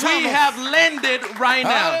And aterrizamos. we have landed right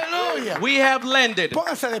now. Aleluya. We have landed.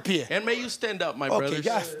 Pónganse de pie. And may you stand up, my Ok,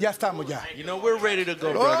 brothers. ya estamos ya. You know, we're ready to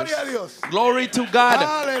go, Gloria a brothers. Dios. Glory to God.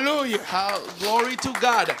 Aleluya. Glory to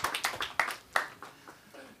God.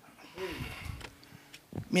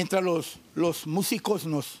 Mientras los músicos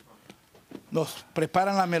nos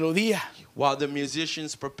preparan la melodía, While the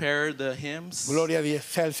musicians prepare the hymns, gloria a Dios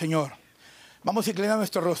sea el Señor. Vamos a inclinar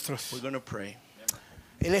nuestros rostros. we're going to pray.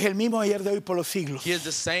 Él es el mismo ayer, de hoy, por los siglos. He is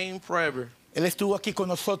the same forever. Él estuvo aquí con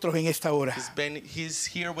nosotros en esta hora. He's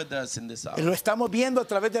here with us in this hour. Lo estamos viendo a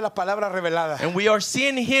través de la palabra revelada. And we are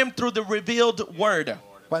seeing him through the revealed word.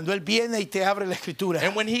 Cuando Él viene y te abre la escritura.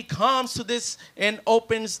 And when he comes to this and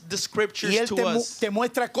opens the scriptures Y Él to us, te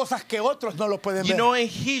muestra cosas que otros no lo pueden you ver. know, and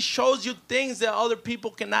he shows you things that other people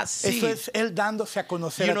cannot see. Eso es Él dándose a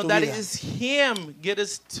conocer You a know, tu that vida. is him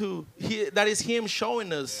that is him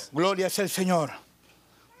showing us. Gloria sea el Señor.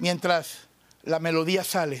 Mientras la melodía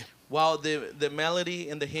sale, While the melody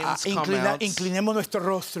and the hymns come out, inclinemos nuestro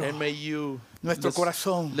rostro, and may you, nuestro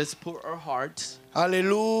corazón. let's put our hearts.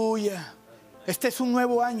 Aleluya. Este es un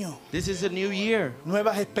nuevo año, This is a new year,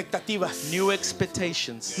 nuevas expectativas. new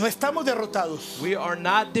expectations. No estamos derrotados. We are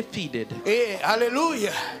not defeated.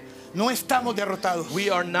 Aleluya. No estamos derrotados. We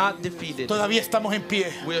are not defeated. Todavía estamos en pie.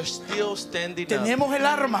 We are still standing up. Tenemos el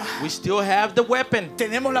arma. We still have the weapon.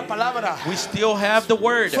 Tenemos la palabra. We still have the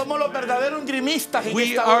word. Somos los verdaderos grimistas en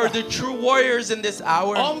We esta are hora. the true warriors in this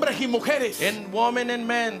hour. Hombres y mujeres And women and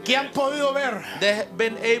men que han podido ver that have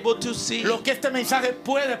been able to see, lo que este mensaje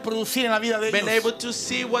puede producir en la vida de been ellos. able to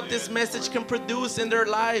see what this message can produce in their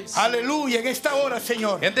lives. Aleluya. En esta hora,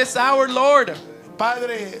 Señor. In this hour, Lord,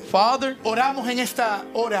 Padre, Father, oramos en esta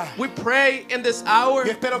hora. we pray in this hour,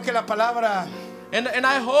 Yo espero que la palabra and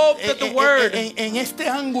I hope that the word en este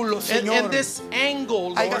ángulo, in Señor, this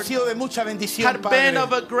angle, haya Lord, sido de mucha bendición, had been Padre.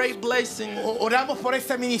 of a great blessing. Oramos por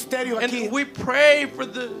este ministerio aquí. And we pray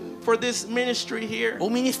for this ministry here.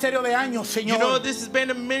 Un ministerio de años, You know, Señor, this has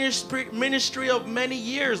been a ministry of many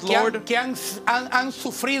years, que Lord, han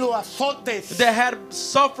sufrido azotes, that had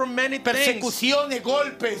suffered many things. persecuciones,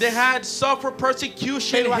 golpes. They had suffered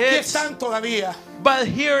persecution, Pero aquí hits. están todavía, But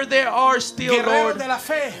here they are still, guerreros Lord, de la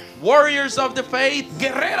fe, Warriors of the faith.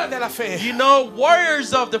 guerreras de la fe, You know,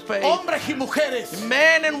 warriors of the faith. hombres y mujeres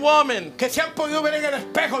Men and women. que se han podido ver en el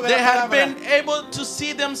espejo de They la have palabra been able to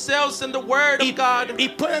see themselves in the Word of God. y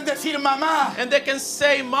pueden decir, mamá, And they can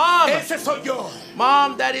say, Mom, ese soy yo.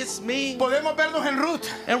 Mom, that is me. Podemos vernos en Ruth,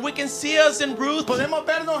 And we can see us in Ruth. podemos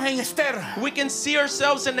vernos en Esther, We can see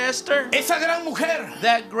ourselves in Esther. esa gran mujer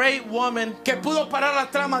That great woman. que pudo parar la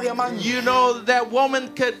trama de Amán. You know, that woman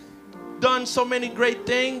could done so many great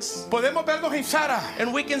things. Podemos vernos en Sara,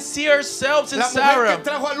 And we can see ourselves in la mujer Sarah. que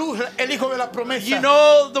trajo a luz el hijo de la promesa. You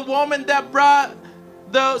know, the woman that brought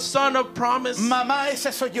the son of promise. Mamá,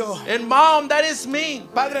 ese soy yo. And Mom, that is me.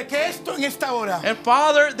 Padre, que esto en esta hora, And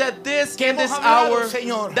Father, that this Que in this hemos hablado, hour,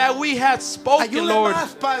 Señor. that we have spoken, ayude Lord,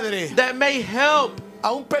 más, Padre, that may help.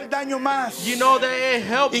 a un peldaño más, You know, that it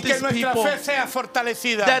help y que these nuestra people, fe sea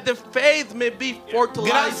fortalecida. that the faith may be fertilized.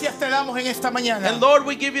 Gracias te damos en esta mañana, And Lord,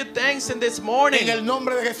 we give you thanks in this morning. en el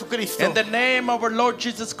nombre de Jesucristo. In the name of our Lord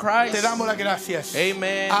Jesus Christ. Te damos las gracias.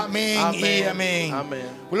 Amen. Amén y amén. Amen.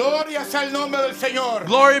 Gloria sea el nombre del Señor.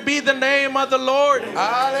 Glory be the name of the Lord.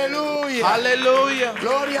 Aleluya. Hallelujah.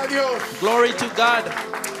 Gloria a Dios. Glory to God.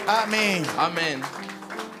 Amén. Amen.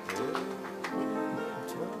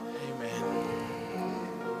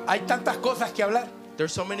 Hay tantas cosas que hablar,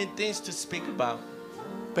 There's so many things to speak about.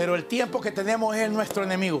 pero el tiempo que tenemos es nuestro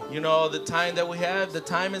enemigo. You know, the time that we have, the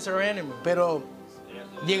time is our enemy. Pero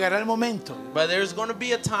llegará el momento But there's going to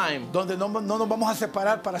be a time. donde no nos vamos a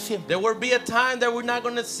separar para siempre. There will be a time that we're not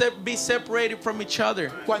going to be separated from each other.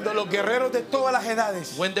 Cuando los guerreros de todas las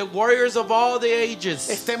edades When the warriors of all the ages,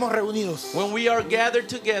 estemos reunidos when we are gathered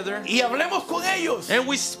together y hablemos con ellos. and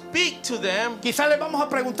we speak to them, Quizás les vamos a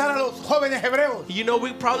preguntar a los jóvenes hebreos, you know,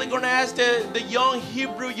 we're probably going to ask the young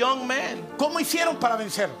Hebrew young man, ¿cómo hicieron para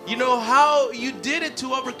vencer? you know, how you did it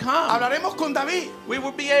to overcome. Hablaremos con David, We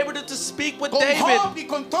will be able to speak with con David. Job y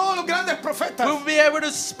con todos los grandes profetas. We will be able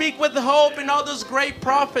to speak with hope and all those great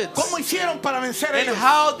prophets. ¿Cómo hicieron para vencer And ellos?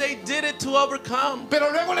 how they did it to overcome.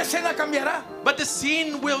 Pero luego la escena cambiará. But the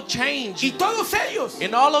scene will change. Y todos ellos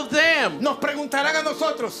And all of them, nos preguntarán a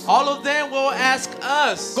nosotros, all of them will ask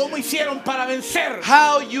us ¿cómo hicieron para vencer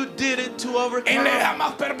how you did it to en la overcome. edad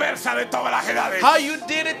más perversa de todas las edades? How you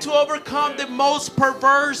did it to overcome the most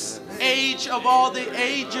perverse age of all the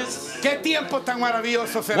ages. ¿Qué tiempo tan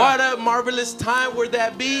maravilloso será? What a marvelous time would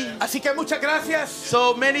that be. Así que muchas gracias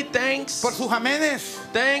So many thanks. por sus amenes,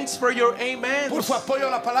 Thanks for your amen. por su apoyo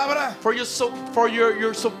a la palabra. For your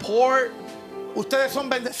support. Ustedes son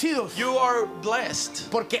bendecidos You are blessed.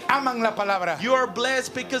 porque aman la palabra. You are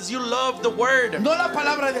blessed because you love the word. No la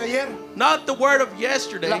palabra de ayer, Not the word of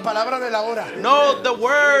yesterday. la palabra de la hora. No, the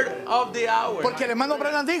word of the hour. Porque el hermano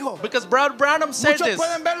Branham dijo, Because Brother Branham said muchos this.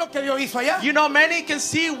 pueden ver lo que Dios hizo allá. You know, many can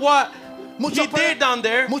see what he did down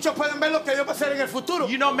there. Muchos pueden ver lo que Dios va a hacer en el futuro.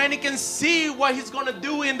 You know, many can see what he's going to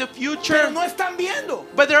do in the Pero future. no están viendo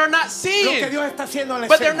But they're not lo que seeing. Dios está haciendo en la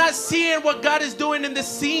But they're escena. not seeing what God is doing in the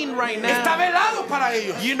scene right Está now. velado para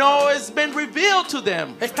ellos. You know, it's been revealed to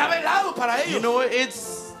them. Está velado para ellos. You know,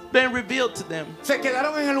 it's been revealed to them. Se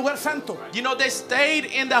quedaron en el lugar santo, You know, they stayed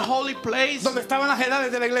in the holy place. donde estaban las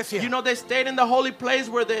edades de la iglesia. You know, they stayed in the holy place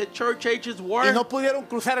where the church ages Y were. no pudieron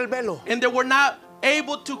cruzar el velo And they were not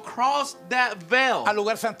able to cross that veil al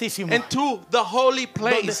lugar santísimo, into the holy donde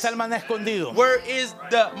place. está el maná escondido. Where is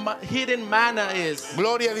the hidden manna is.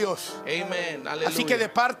 Gloria a Dios. Amen. Así que de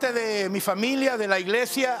Hallelujah. parte de mi familia, de la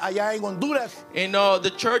iglesia allá en Honduras, In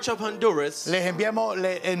the Church of Honduras, le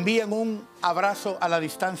envían un abrazo a la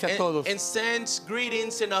distancia a todos. and sends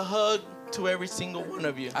greetings and a hug to every single one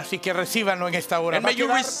of you. Así que recíbanlo en esta hora. And ¿Va a may you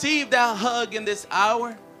quedar? receive that hug in this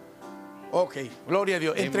hour. Ok, gloria a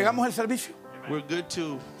Dios. ¿Entregamos el servicio? We're good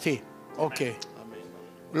to. Sí, ok. Amen.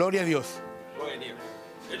 Gloria a Dios. Go ahead here.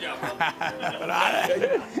 Good job,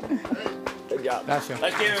 brother. Good job. Gracias.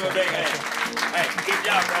 Let's give him a big hand. Hey, good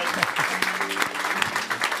job, brother.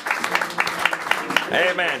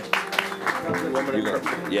 Amen.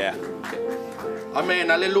 Yeah. Amén.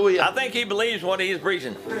 Aleluya. I think he believes what he's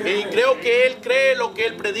preaching. Y creo que él cree lo que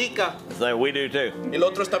él predica. So we do too. Y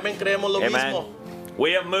nosotros también creemos lo Amen. mismo.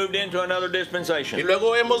 We have moved into another Y dispensation.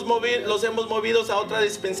 luego los hemos movido a otra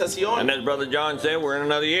dispensación. And as Brother John said, we're in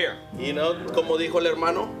another year. Y no, como dijo el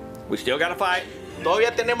hermano, We still got to fight.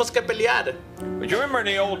 todavía tenemos que pelear. But you remember in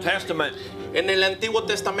the Old Testament, En el Antiguo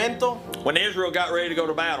Testamento, when Israel got ready to go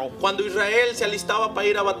to battle, cuando Israel se alistaba para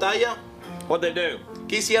ir a batalla, what'd they do?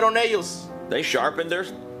 ¿qué hicieron ellos? They sharpened their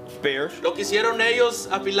spears, Lo que hicieron ellos,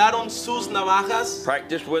 afilaron sus navajas,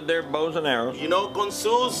 practiced with their bows and arrows. con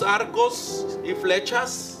sus arcos y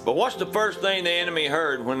flechas. But what's the first thing the enemy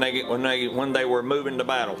heard when they were moving to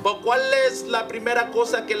battle? Pero ¿cuál es la primera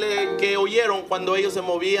cosa que oyeron cuando ellos se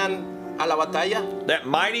movían a la batalla? That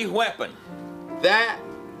mighty weapon De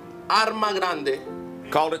arma grande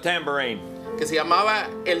called a tambourine que se llamaba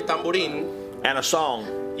el tamborín and a song.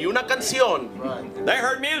 y una canción. They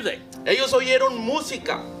heard music. Ellos oyeron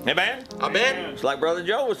música. Amen. Amén. It's like Brother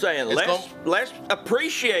Joe was saying. Let's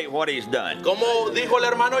appreciate what he's done. Como dijo el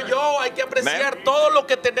hermano Joe, hay que apreciar Amen. todo lo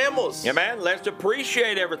que tenemos. Amen. Let's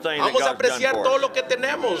appreciate everything that Vamos a God's done apreciar for todo us. lo que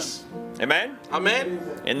tenemos. Amen. Amén.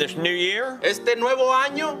 In this new year, Este nuevo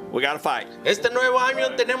año, we got to fight, este nuevo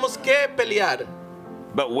año tenemos que pelear,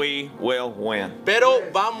 but we will win. pero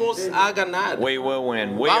vamos a ganar. We will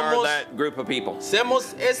win. We are Vamos. that group of people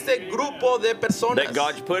Somos este grupo de personas that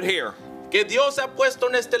God's put here. que Dios ha puesto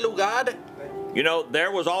en este lugar. You know,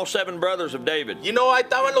 there was all 7 brothers of David. Ahí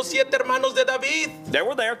estaban los 7 hermanos de David. They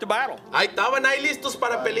were there at the battle. Ahí estaban ahí listos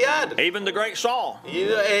para pelear. Even the great Saul. Y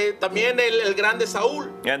también el grande Saúl.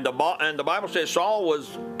 And the Bible says Saul was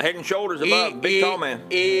head and shoulders above, big tall man.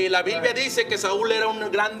 Y la Biblia dice que Saúl era un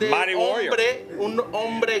grande Mighty warrior. un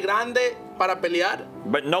hombre grande para pelear.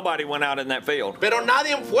 But nobody went out in that field. Pero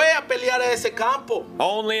nadie fue a pelear a ese campo.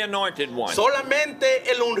 Only anointed one. Solamente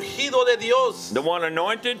el ungido de Dios. The one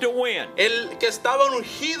anointed to win. El que estaba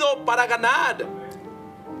ungido para ganar.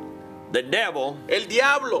 The devil El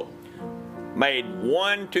diablo. made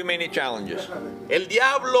one too many challenges. El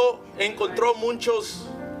diablo encontró muchos.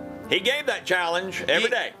 He gave that challenge every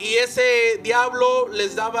day. Y ese diablo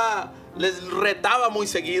les retaba muy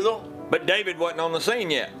seguido. But David wasn't on the scene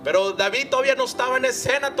yet. Pero David todavía no estaba en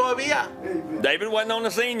escena todavía. David wasn't on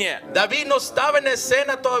the scene yet. David no estaba en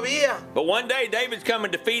escena todavía. But one day David's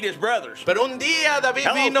coming to feed his brothers. Pero un día David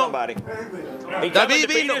Hello, vino. somebody. He coming David to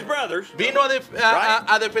feed vino. his brothers, Vino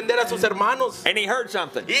a defender a sus hermanos. and he heard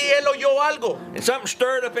something. Y él oyó algo. And something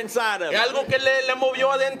stirred up inside of Y him. algo que le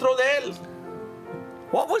movió adentro de él.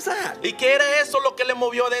 What was that? ¿Y qué era eso lo que le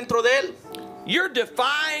movió adentro de él? You're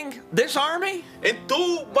defying this army?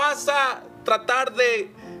 ¿Tú vas a tratar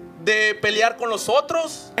de pelear con los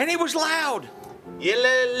otros? And he was loud. Y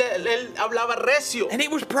él hablaba recio. And he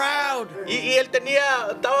was proud. Y él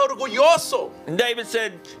estaba orgulloso. And David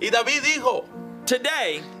said, Y David dijo,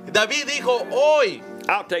 hoy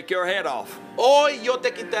I'll take your head off. yo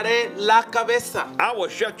te quitaré la cabeza. I will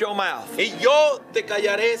shut your mouth. Y yo te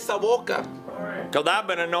callaré esa boca. Because I've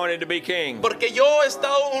been anointed to be king. Porque yo he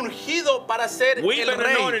estado ungido para ser We've el been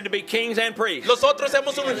rey. anointed to be kings and priests. Nosotros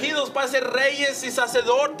hemos ungidos para ser reyes y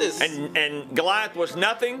sacerdotes. And Goliath was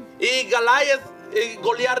nothing Y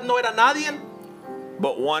Goliat no era nadie,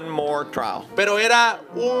 but one more trial. pero era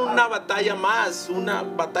una batalla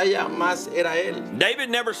más era él. David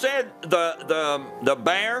never said the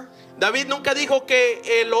bear David nunca dijo que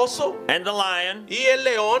el oso and the lion y el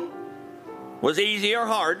león was easy or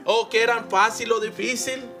hard. o que eran fácil o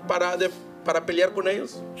difícil para pelear con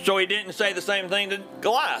ellos. So he didn't say the same thing to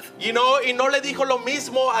Goliath. Y no le dijo lo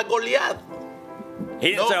mismo a Goliat. He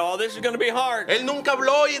didn't No. say, oh, this is going to be hard. Él nunca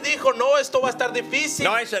habló y dijo, no, esto va a estar difícil.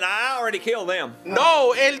 No, he said, I already killed them.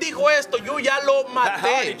 No, él dijo esto, yo ya lo I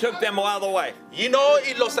already maté. took them out of the way. Y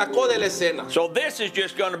lo sacó de la escena. So this is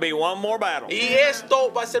just going to be one more battle Y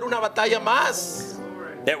esto va a ser una batalla más.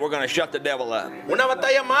 that we're going to shut the devil up. Una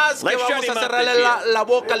batalla más que Let's vamos shut a him up cerrarle this la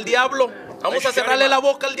boca al diablo. Vamos Let's a shut cerrarle him la up.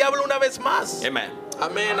 boca al diablo una vez más. Amen.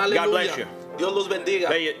 Amén, God bless you. aleluya. Dios los bendiga.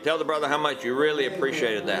 Tell the brother how much you really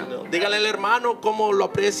appreciated that. Dígale al hermano cómo lo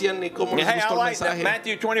aprecian y cómo les Hey, I gustó el like that. mensaje.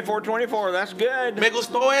 Matthew 24:24. That's good. Me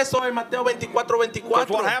gustó eso en Mateo That's what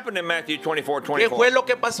 24:24. happened in Matthew ¿Qué fue 24:24. lo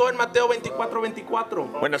que pasó en Mateo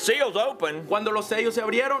 24:24? When the seals opened, Cuando los sellos se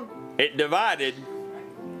abrieron, it divided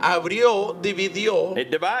dividió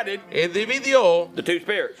the two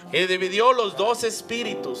spirits. y dividió los dos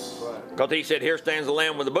espíritus. Because he said, here stands the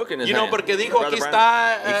lamb with the book in his You know, hand. porque dijo, Brother aquí Brown.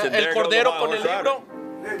 está He said, el "There goes the cordero wild con el horse rider." libro.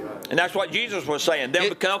 And that's what Jesus was saying.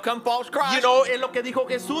 There'll come false Christ. You know, es lo que dijo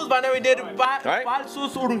Jesús, van a venir Right.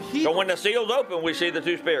 falsos So ungidos. when the seals open, we see the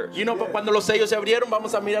two spirits. You know, cuando los sellos se abrieron,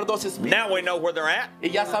 vamos a mirar dos espíritus. Now we know where they're at. Y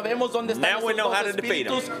ya sabemos dónde están Now esos we know dos how to defeat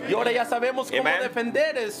 'em. espíritus. Y ahora ya sabemos cómo Amen.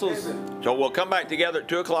 defender esos. So we'll come back together at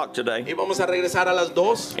 2 o'clock today. Y vamos a regresar a las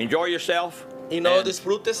 2. Enjoy yourself. Y no, And-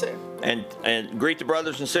 disfrútese. And greet the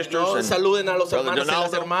brothers and sisters. No, And saluden a los Brother hermanos y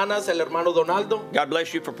las Donaldo. hermanas, el hermano Donaldo. God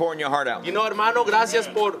bless you for pouring your heart out. Y no, hermano, gracias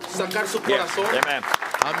por sacar su Yes. corazón. Amen.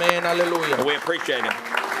 Amén, aleluya. And we appreciate him.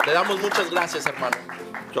 Le damos muchas gracias, hermano.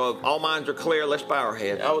 So if all minds are clear, let's bow our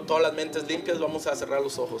heads. Todas las mentes limpias, vamos a cerrar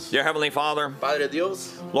los ojos. Dear Heavenly Father, Padre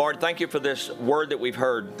Dios, Lord, thank you for this word that we've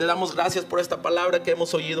heard. te damos gracias por esta palabra que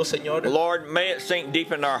hemos oído, Señor. Lord, may it sink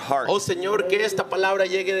deep into our heart Oh, Señor, que esta palabra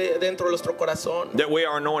llegue dentro de nuestro corazón. that we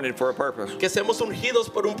are anointed for a purpose. Que seamos ungidos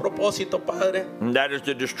por un propósito, Padre. And that is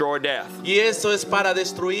to destroy death. Y eso es para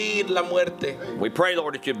destruir la muerte. We pray,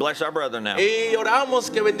 Lord, that you bless our brother now. Y oramos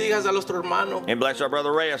que bendigas a nuestro hermano. And bless our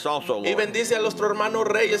brother Reyes also, Y Lord. bendice a nuestro hermano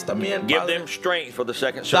Reyes también, Give Padre. them strength for the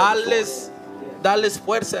second service, Dales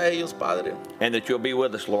fuerza a ellos, Padre. Lord. And that you'll be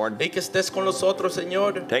with us, Lord. Y que estés con nosotros,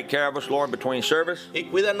 Señor. Take care of us, Lord, between service, Y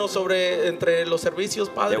cuídanos entre los servicios,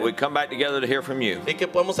 Padre. that we come back together to hear from you. Y que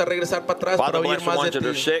podamos regresar para atrás Father, para oír bless the más ones de that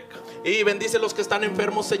are ti. sick, Y bendice los que están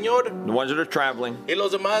enfermos, Señor. the ones that are traveling. Y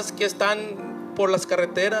los demás que están por las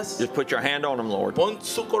carreteras. Just put your hand on them, Lord. Pon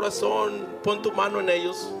su corazón, pon tu mano en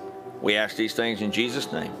ellos. We ask these things in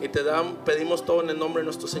Jesus' name. Y pedimos todo en el nombre de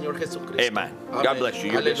nuestro Señor Jesucristo. Amen. God bless you.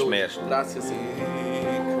 You're Aleluya. dismissed. Gracias, Señor.